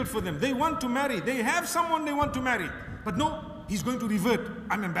difficult for them, they want to marry. They have someone they want to marry. But no, he's going to revert.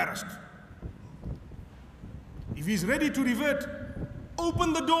 I'm embarrassed. If he's ready to revert,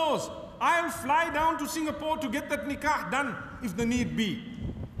 open the doors. I'll fly down to Singapore to get that nikah done if the need be.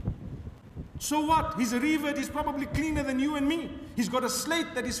 So what? He's a revert, he's probably cleaner than you and me. He's got a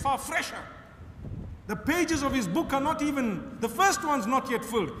slate that is far fresher. The pages of his book are not even, the first one's not yet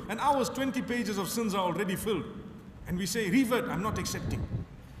filled. And ours 20 pages of sins are already filled. And we say, revert, I'm not accepting.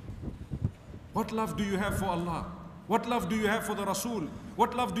 What love do you have for Allah? What love do you have for the Rasul?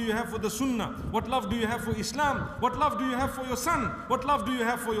 What love do you have for the Sunnah? What love do you have for Islam? What love do you have for your son? What love do you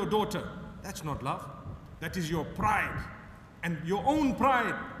have for your daughter? That's not love. That is your pride. And your own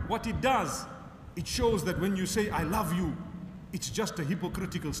pride, what it does, it shows that when you say, I love you, it's just a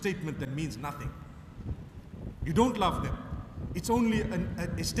hypocritical statement that means nothing. You don't love them. It's only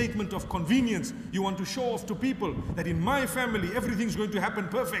a statement of convenience. You want to show off to people that in my family, everything's going to happen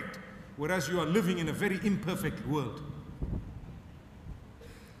perfect, whereas you are living in a very imperfect world.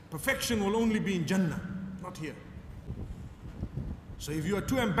 Perfection will only be in Jannah, not here. So if you are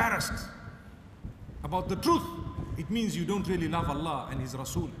too embarrassed about the truth, it means you don't really love Allah and His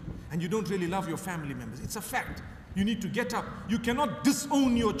Rasul, and you don't really love your family members. It's a fact. You need to get up. You cannot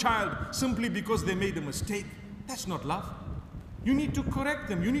disown your child simply because they made a mistake. That's not love. You need to correct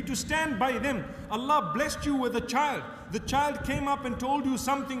them. You need to stand by them. Allah blessed you with a child. The child came up and told you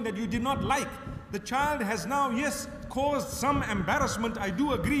something that you did not like. The child has now, yes, caused some embarrassment. I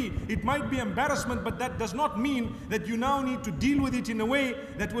do agree. It might be embarrassment, but that does not mean that you now need to deal with it in a way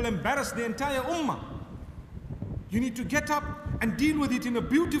that will embarrass the entire ummah. You need to get up and deal with it in a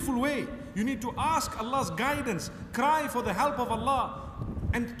beautiful way. You need to ask Allah's guidance, cry for the help of Allah,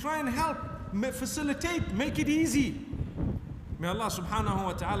 and try and help, facilitate, make it easy. May Allah subhanahu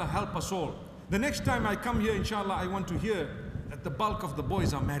wa ta'ala help us all. The next time I come here, inshallah, I want to hear that the bulk of the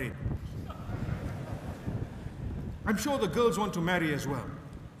boys are married. I'm sure the girls want to marry as well.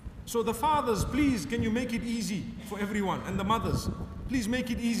 So the fathers, please, can you make it easy for everyone? And the mothers, please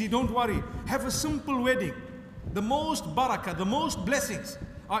make it easy, don't worry. Have a simple wedding. The most barakah, the most blessings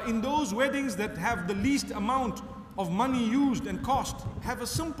are in those weddings that have the least amount of money used and cost. Have a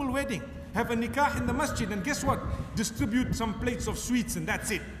simple wedding. Have a nikah in the masjid, and guess what? Distribute some plates of sweets and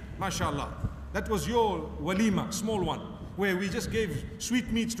that's it. MashaAllah. That was your walima, small one, where we just gave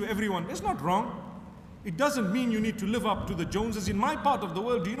sweetmeats to everyone. It's not wrong. It doesn't mean you need to live up to the Joneses. In my part of the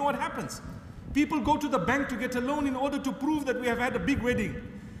world, do you know what happens? People go to the bank to get a loan in order to prove that we have had a big wedding.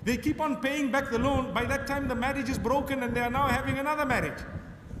 They keep on paying back the loan. By that time, the marriage is broken and they are now having another marriage.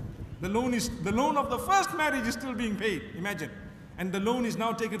 The loan of the first marriage is still being paid. Imagine. And the loan is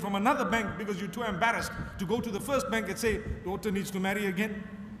now taken from another bank because you're too embarrassed to go to the first bank and say, daughter needs to marry again.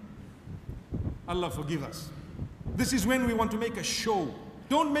 Allah forgive us. This is when we want to make a show.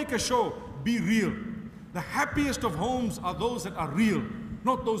 Don't make a show. Be real. The happiest of homes are those that are real,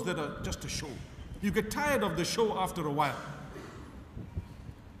 not those that are just a show. You get tired of the show after a while.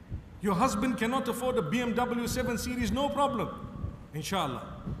 Your husband cannot afford a BMW 7 Series, no problem. Inshallah.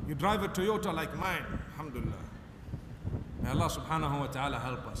 You drive a Toyota like mine. Alhamdulillah. May Allah subhanahu wa ta'ala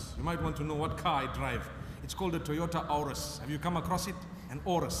help us. You might want to know what car I drive. It's called a Toyota Aurus. Have you come across it? An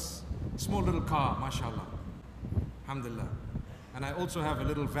Aurus. Small little car, mashallah. Alhamdulillah. And I also have a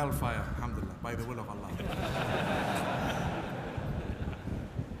little Velfire, alhamdulillah, by the will of Allah.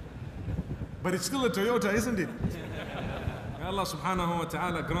 But it's still a Toyota, isn't it? May Allah subhanahu wa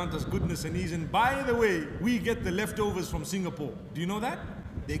ta'ala grant us goodness and ease. And by the way, we get the leftovers from Singapore. Do you know that?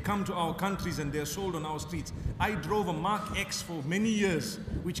 They come to our countries and they're sold on our streets. I drove a Mark X for many years,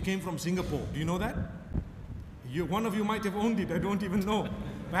 which came from Singapore. Do you know that? One of you might have owned it, I don't even know.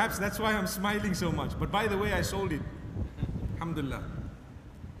 Perhaps that's why I'm smiling so much. But by the way, I sold it. Alhamdulillah.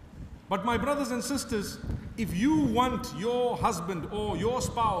 But my brothers and sisters, if you want your husband or your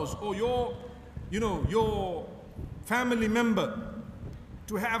spouse or your family member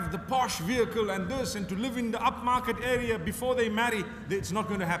to have the posh vehicle and this and to live in the upmarket area before they marry, it's not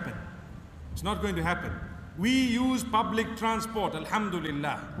going to happen. It's not going to happen. We use public transport,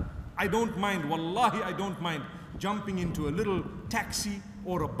 alhamdulillah. I don't mind, wallahi I don't mind jumping into a little taxi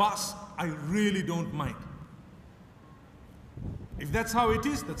or a bus. I really don't mind. If that's how it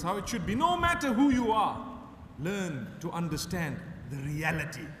is, that's how it should be. No matter who you are, learn to understand the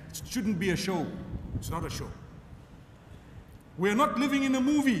reality. It shouldn't be a show. It's not a show. We're not living in a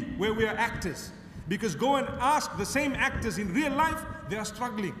movie where we are actors. Because go and ask the same actors in real life, they are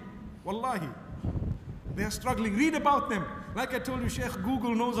struggling. Wallahi. They are struggling. Read about them. Like I told you, Sheikh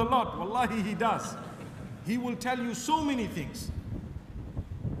Google knows a lot. Wallahi, he does. He will tell you so many things.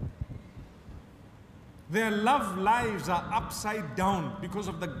 Their love lives are upside down because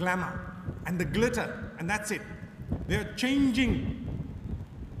of the glamour and the glitter, and that's it. They're changing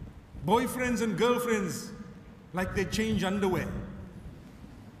boyfriends and girlfriends like they change underwear.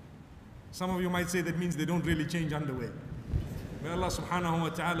 Some of you might say that means they don't really change underwear. May Allah subhanahu wa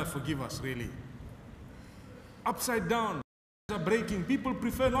ta'ala forgive us, really. Upside down, are breaking. People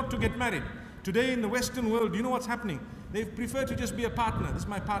prefer not to get married. Today in the Western world, you know what's happening? They prefer to just be a partner. This is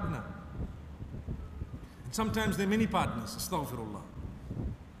my partner. And sometimes there are many partners. Astaghfirullah.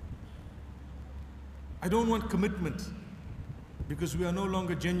 I don't want commitment because we are no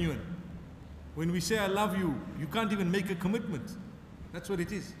longer genuine. When we say I love you, you can't even make a commitment. That's what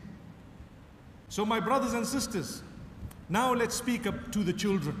it is. So my brothers and sisters, now let's speak up to the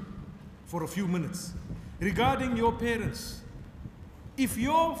children for a few minutes. Regarding your parents, if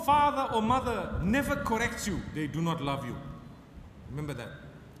your father or mother never corrects you, they do not love you. Remember that.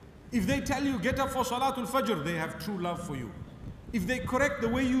 If they tell you get up for Salatul Fajr, they have true love for you. If they correct the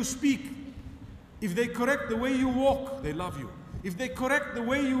way you speak, if they correct the way you walk, they love you. If they correct the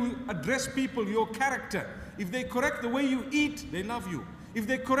way you address people, your character, if they correct the way you eat, they love you. If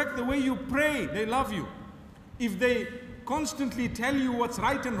they correct the way you pray, they love you. If they constantly tell you what's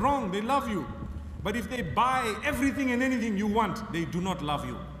right and wrong, they love you. But if they buy everything and anything you want, they do not love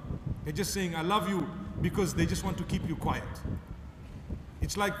you. They're just saying, I love you, because they just want to keep you quiet.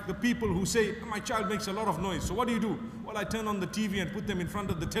 It's like the people who say, my child makes a lot of noise. So what do? Well, I turn on the TV and put them in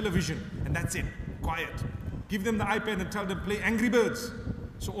front of the television, and that's it, quiet. Give them the iPad and tell them, play Angry Birds.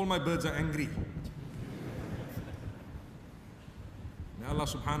 So all my birds are angry. May Allah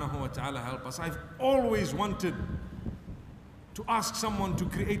subhanahu wa ta'ala help us. I've always wanted to ask someone to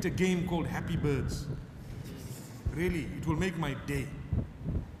create a game called Happy Birds. Really, it will make my day.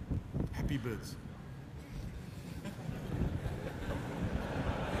 Happy Birds.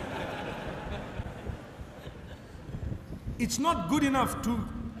 It's not good enough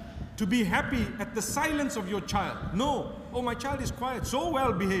to be happy at the silence of your child. No. Oh, my child is quiet, so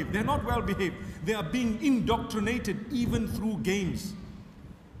well behaved. They're not well behaved. They are being indoctrinated even through games.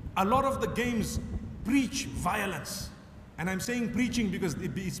 A lot of the games preach violence. And I'm saying preaching because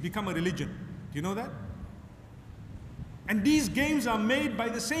it's become a religion. Do you know that? And these games are made by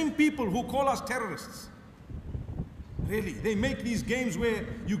the same people who call us terrorists. Really, they make these games where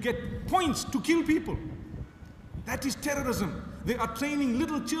you get points to kill people. That is terrorism. They are training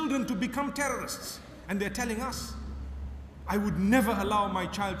little children to become terrorists. And they're telling us, I would never allow my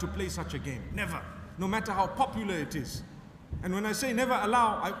child to play such a game. Never. No matter how popular it is. And when I say never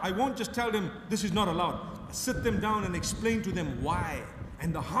allow, I won't just tell them this is not allowed. I sit them down and explain to them why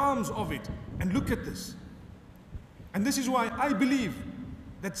and the harms of it. And look at this. And this is why I believe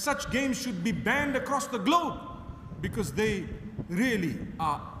that such games should be banned across the globe, because they really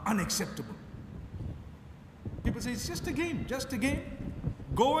are unacceptable. People say, it's just a game, just a game.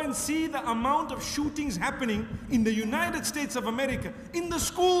 Go and see the amount of shootings happening in the United States of America. In the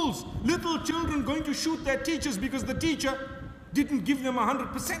schools, little children going to shoot their teachers because the teacher didn't give them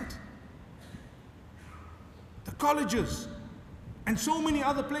 100%. The colleges and so many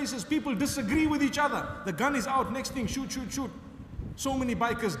other places, people disagree with each other. The gun is out, next thing, shoot, shoot, shoot. So many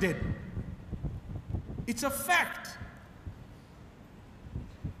bikers dead. It's a fact.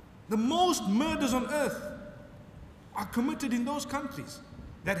 The most murders on earth are committed in those countries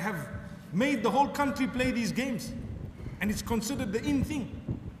that have made the whole country play these games. And it's considered the in thing.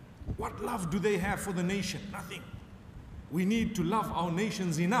 What love do they have for the nation? Nothing. We need to love our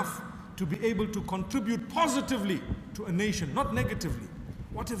nations enough to be able to contribute positively to a nation, not negatively.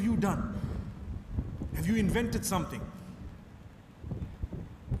 What have you done? Have you invented something?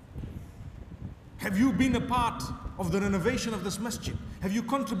 Have you been a part of the renovation of this masjid? Have you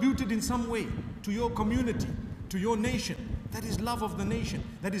contributed in some way to your community, to your nation? That is love of the nation.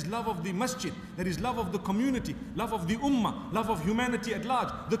 That is love of the masjid. That is love of the community, love of the ummah, love of humanity at large.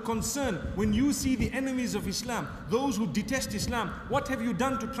 The concern when you see the enemies of Islam, those who detest Islam, what have you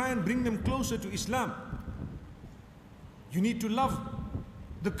done to try and bring them closer to Islam? You need to love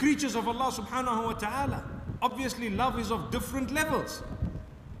the creatures of Allah subhanahu wa ta'ala. Obviously, love is of different levels.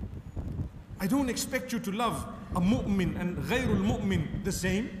 I don't expect you to love a mu'min and ghayrul mu'min the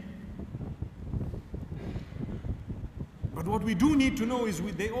same. But what we do need to know is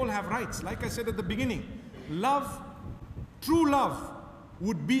they all have rights. Like I said at the beginning, love, true love,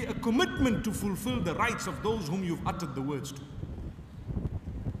 would be a commitment to fulfill the rights of those whom you've uttered the words to.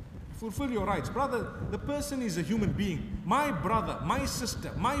 Fulfill your rights. Brother, the person is a human being. My brother, my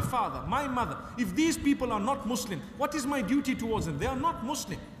sister, my father, my mother. If these people are not Muslim, what is my duty towards them? They are not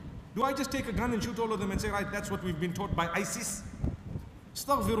Muslim. Do I just take a gun and shoot all of them and say, right, that's what we've been taught by ISIS?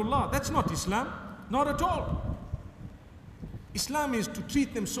 Astaghfirullah, that's not Islam. Not at all. Islam is to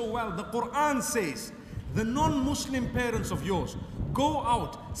treat them so well. The Quran says, the non-Muslim parents of yours, go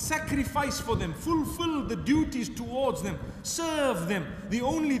out, sacrifice for them, fulfill the duties towards them, serve them. The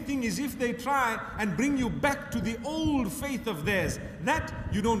only thing is if they try and bring you back to the old faith of theirs, that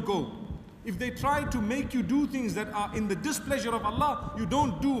you don't go. If they try to make you do things that are in the displeasure of Allah, you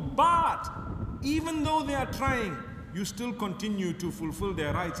don't do. But even though they are trying, you still continue to fulfill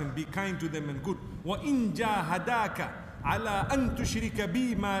their rights and be kind to them and good. وَإِن جَاهَدَاكَ على أن تشرك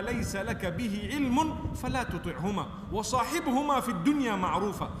بي ما ليس لك به علم فلا تطعهما وصاحبهما في الدنيا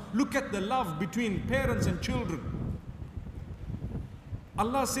معروفا. Look at the love between parents and children.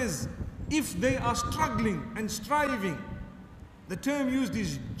 Allah says, if they are struggling and striving, the term used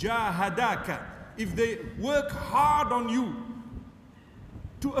is jahadaka. If they work hard on you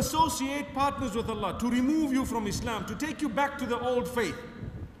to associate partners with Allah, to remove you from Islam, to take you back to the old faith,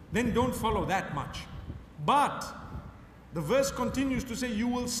 then don't follow that much. But the verse continues to say you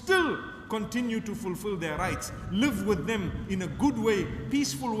will still continue to fulfill their rights, live with them in a good way,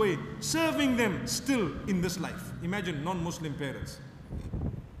 peaceful way, serving them still in this life. Imagine non-Muslim parents.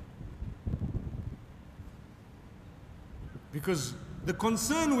 Because the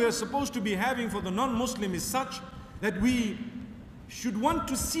concern we are supposed to be having for the non-Muslim is such that we should want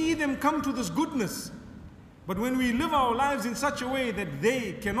to see them come to this goodness. But when we live our lives in such a way that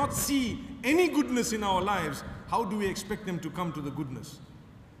they cannot see any goodness in our lives, how do we expect them to come to the goodness?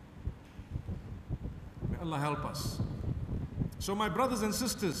 May Allah help us. So my brothers and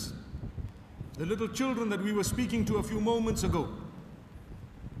sisters, the little children that we were speaking to a few moments ago,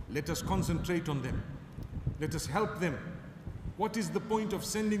 let us concentrate on them. Let us help them. What is the point of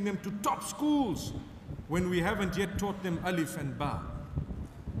sending them to top schools when we haven't yet taught them alif and ba?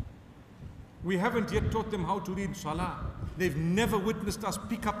 We haven't yet taught them how to read salah. They've never witnessed us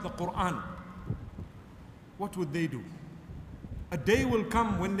pick up the Quran. What would they do? A day will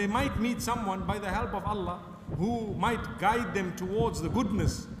come when they might meet someone by the help of Allah who might guide them towards the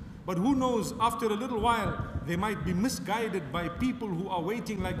goodness. But who knows, after a little while, they might be misguided by people who are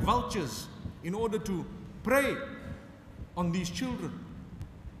waiting like vultures in order to prey on these children.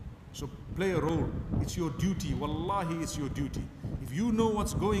 So play a role. It's your duty. Wallahi, it's your duty. If you know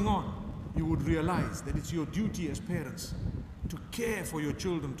what's going on, you would realize that it's your duty as parents to care for your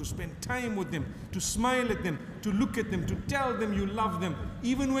children, to spend time with them, to smile at them, to look at them, to tell them you love them.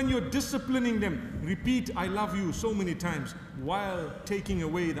 Even when you're disciplining them, repeat, I love you so many times while taking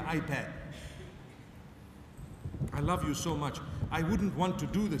away the iPad. I love you so much. I wouldn't want to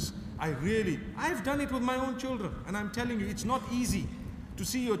do this. I've done it with my own children. And I'm telling you, it's not easy to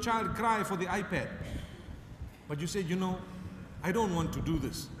see your child cry for the iPad. But you say, you know, I don't want to do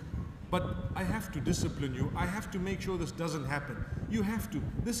this. But I have to discipline you. I have to make sure this doesn't happen. You have to.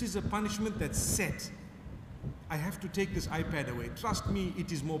 This is a punishment that's set. I have to take this iPad away. Trust me,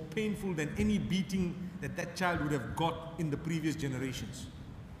 it is more painful than any beating that that child would have got in the previous generations.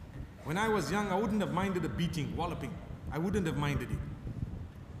 When I was young, I wouldn't have minded a beating, walloping. I wouldn't have minded it.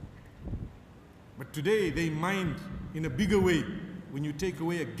 But today, they mind in a bigger way when you take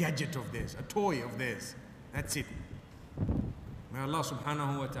away a gadget of theirs, a toy of theirs. That's it. May Allah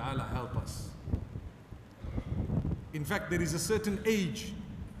subhanahu wa ta'ala help us. In fact, there is a certain age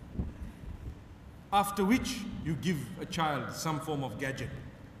after which you give a child some form of gadget,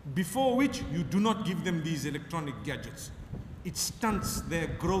 before which you do not give them these electronic gadgets. It stunts their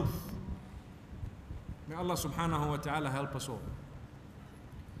growth May Allah subhanahu wa ta'ala help us all.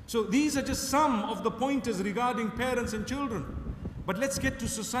 So these are just some of the pointers regarding parents and children. But let's get to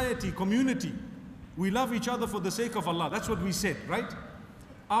society, community. We love each other for the sake of Allah. That's what we said, right?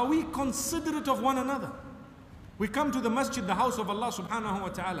 Are we considerate of one another? We come to the masjid, the house of Allah subhanahu wa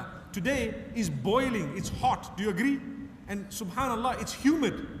ta'ala. Today is boiling, it's hot. Do you agree? And subhanallah, it's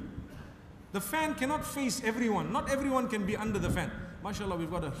humid. The fan cannot face everyone. Not everyone can be under the fan. MashaAllah, we've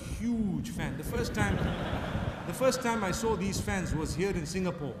got a huge fan. The first time I saw these fans was here in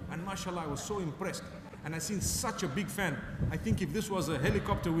Singapore. And MashaAllah, I was so impressed. And I seen such a big fan. I think if this was a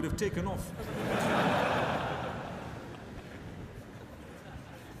helicopter, we'd have taken off.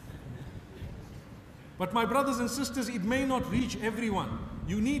 But my brothers and sisters, it may not reach everyone.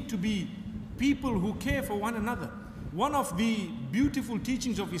 You need to be people who care for one another. One of the beautiful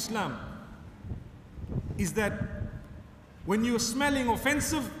teachings of Islam is that when you're smelling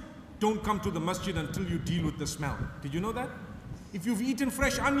offensive, don't come to the masjid until you deal with the smell. Did you know that? If you've eaten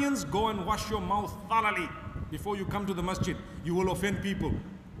fresh onions, go and wash your mouth thoroughly before you come to the masjid. You will offend people.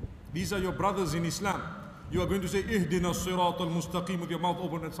 These are your brothers in Islam. You are going to say, Ihdina sirat al-mustaqim with your mouth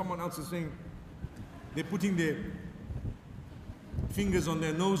open, and someone else is saying, they're putting their fingers on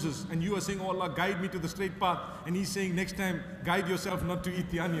their noses, and you are saying, oh Allah, guide me to the straight path. And he's saying, next time, guide yourself not to eat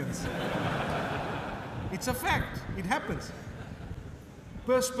the onions. It's a fact. It happens.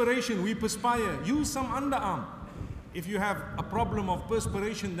 Perspiration, we perspire. Use some underarm. If you have a problem of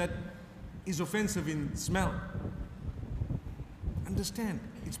perspiration that is offensive in smell, understand,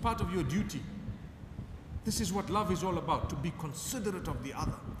 it's part of your duty. This is what love is all about, to be considerate of the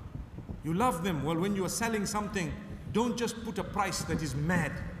other. You love them. Well, when you are selling something, don't just put a price that is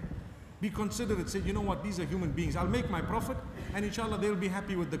mad. Be considerate. Say, you know what, these are human beings. I'll make my profit, and inshallah they'll be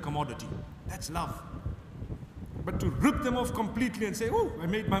happy with the commodity. That's love. But to rip them off completely and say, oh, I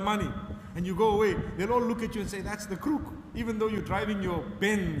made my money, and you go away, they'll all look at you and say, that's the crook. Even though you're driving your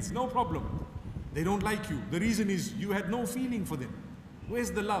Benz, no problem. They don't like you. The reason is you had no feeling for them. Where's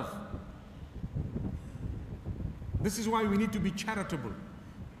the love? This is why we need to be charitable.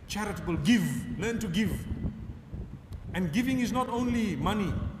 Charitable, give, learn to give. And giving is not only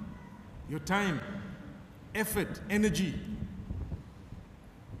money, your time, effort, energy,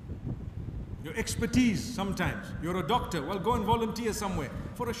 your expertise sometimes. You're a doctor, well, go and volunteer somewhere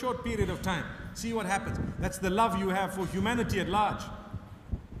for a short period of time. See what happens. That's the love you have for humanity at large.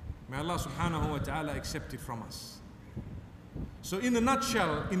 May Allah subhanahu wa ta'ala accept it from us. So in a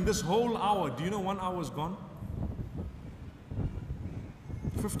nutshell, in this whole hour, do you know 1 hour is gone?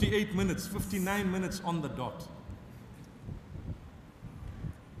 58 minutes, 59 minutes on the dot.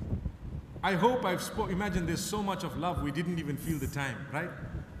 I hope I've spoken. Imagine there's so much of love, we didn't even feel the time, right?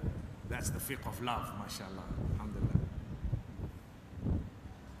 That's the fiqh of love, mashallah, alhamdulillah.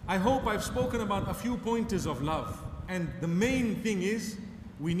 I hope I've spoken about a few pointers of love. And the main thing is,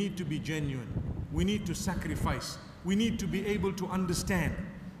 we need to be genuine. We need to sacrifice. We need to be able to understand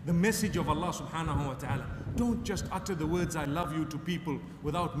the message of Allah subhanahu wa ta'ala. Don't just utter the words, I love you, to people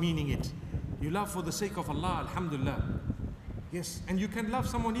without meaning it. You love for the sake of Allah, alhamdulillah. Yes, and you can love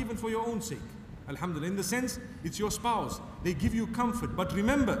someone even for your own sake, alhamdulillah. In the sense, it's your spouse. They give you comfort. But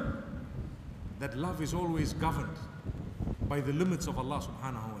remember that love is always governed by the limits of Allah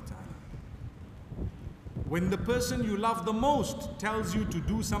subhanahu wa ta'ala. When the person you love the most tells you to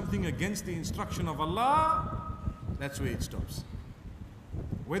do something against the instruction of Allah, that's where it stops.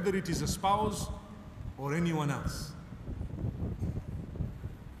 Whether it is a spouse or anyone else.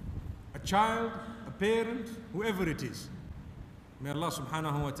 A child, a parent, whoever it is. May Allah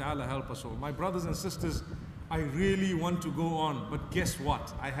subhanahu wa ta'ala help us all. My brothers and sisters, I really want to go on, but guess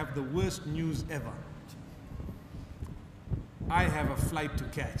what? I have the worst news ever. I have a flight to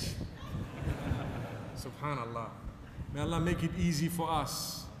catch. Subhanallah. May Allah make it easy for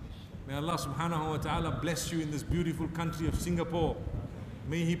us. May Allah subhanahu wa ta'ala bless you in this beautiful country of Singapore.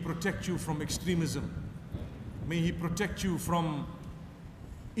 May He protect you from extremism. May He protect you from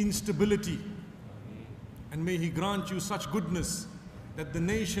instability. And may He grant you such goodness that the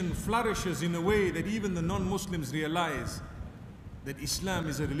nation flourishes in a way that even the non-Muslims realize that Islam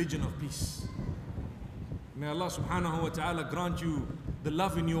is a religion of peace. May Allah subhanahu wa ta'ala grant you the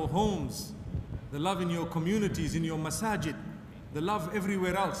love in your homes, the love in your communities, in your masajid, the love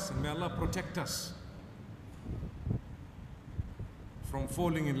everywhere else. And may Allah protect us from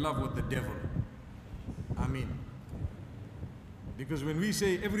falling in love with the devil. Ameen. Because when we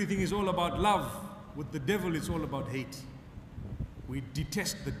say everything is all about love, with the devil it's all about hate. We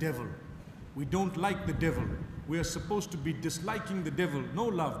detest the devil. We don't like the devil. We are supposed to be disliking the devil. No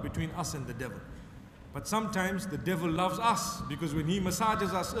love between us and the devil. But sometimes the devil loves us, because when he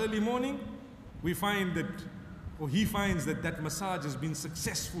massages us early morning, we find that, or he finds that that massage has been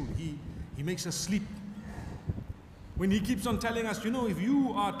successful. He makes us sleep. When he keeps on telling us, you know, if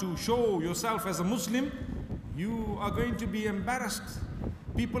you are to show yourself as a Muslim, you are going to be embarrassed.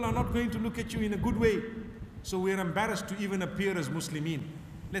 People are not going to look at you in a good way. So we are embarrassed to even appear as Muslimin.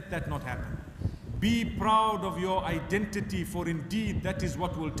 Let that not happen. Be proud of your identity, for indeed that is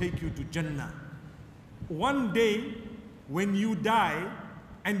what will take you to Jannah. One day, when you die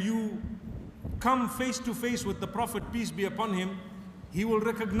and you come face to face with the Prophet, peace be upon him, he will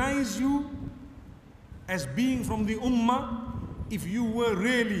recognize you as being from the Ummah if you were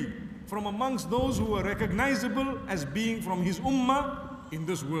really from amongst those who were recognizable as being from his Ummah in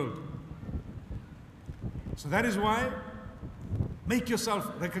this world. So that is why make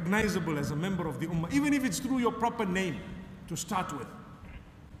yourself recognizable as a member of the Ummah, even if it's through your proper name to start with.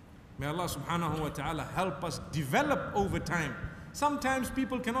 May Allah subhanahu wa ta'ala help us develop over time. Sometimes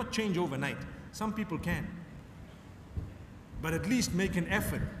people cannot change overnight. Some people can. But at least make an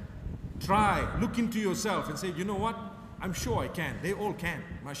effort. Try, look into yourself and say, you know what? I'm sure I can. They all can,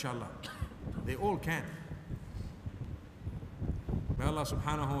 mashallah. They all can. May Allah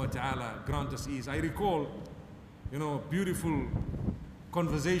subhanahu wa ta'ala grant us ease. I recall, you know, a beautiful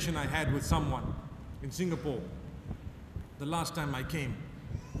conversation I had with someone in Singapore the last time I came.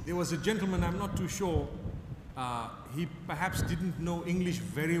 There was a gentleman, I'm not too sure, he perhaps didn't know English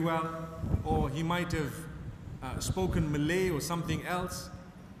very well, or he might have spoken Malay or something else,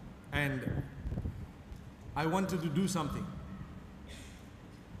 and I wanted to do something.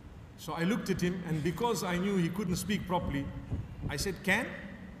 So I looked at him, and because I knew he couldn't speak properly, I said, can?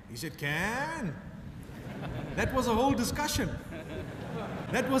 He said, can. That was a whole discussion.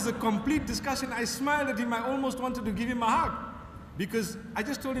 That was a complete discussion. I smiled at him. I almost wanted to give him a hug because I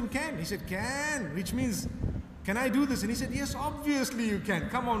just told him, can. He said, can, which means, can I do this? And he said, yes, obviously you can.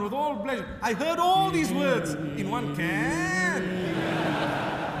 Come on, with all pleasure. I heard all these words in one, can.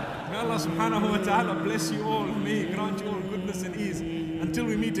 May Allah subhanahu wa ta'ala bless you all. May He grant you all goodness and ease. Until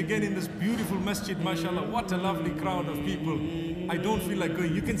we meet again in this beautiful masjid, mashallah. What a lovely crowd of people. I don't feel like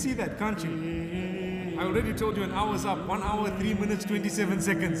going. You can see that, can't you? I already told you an hour's up. 1 hour, 3 minutes, 27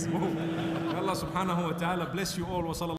 seconds. May Allah subhanahu wa ta'ala bless you all. Wa sallallahu.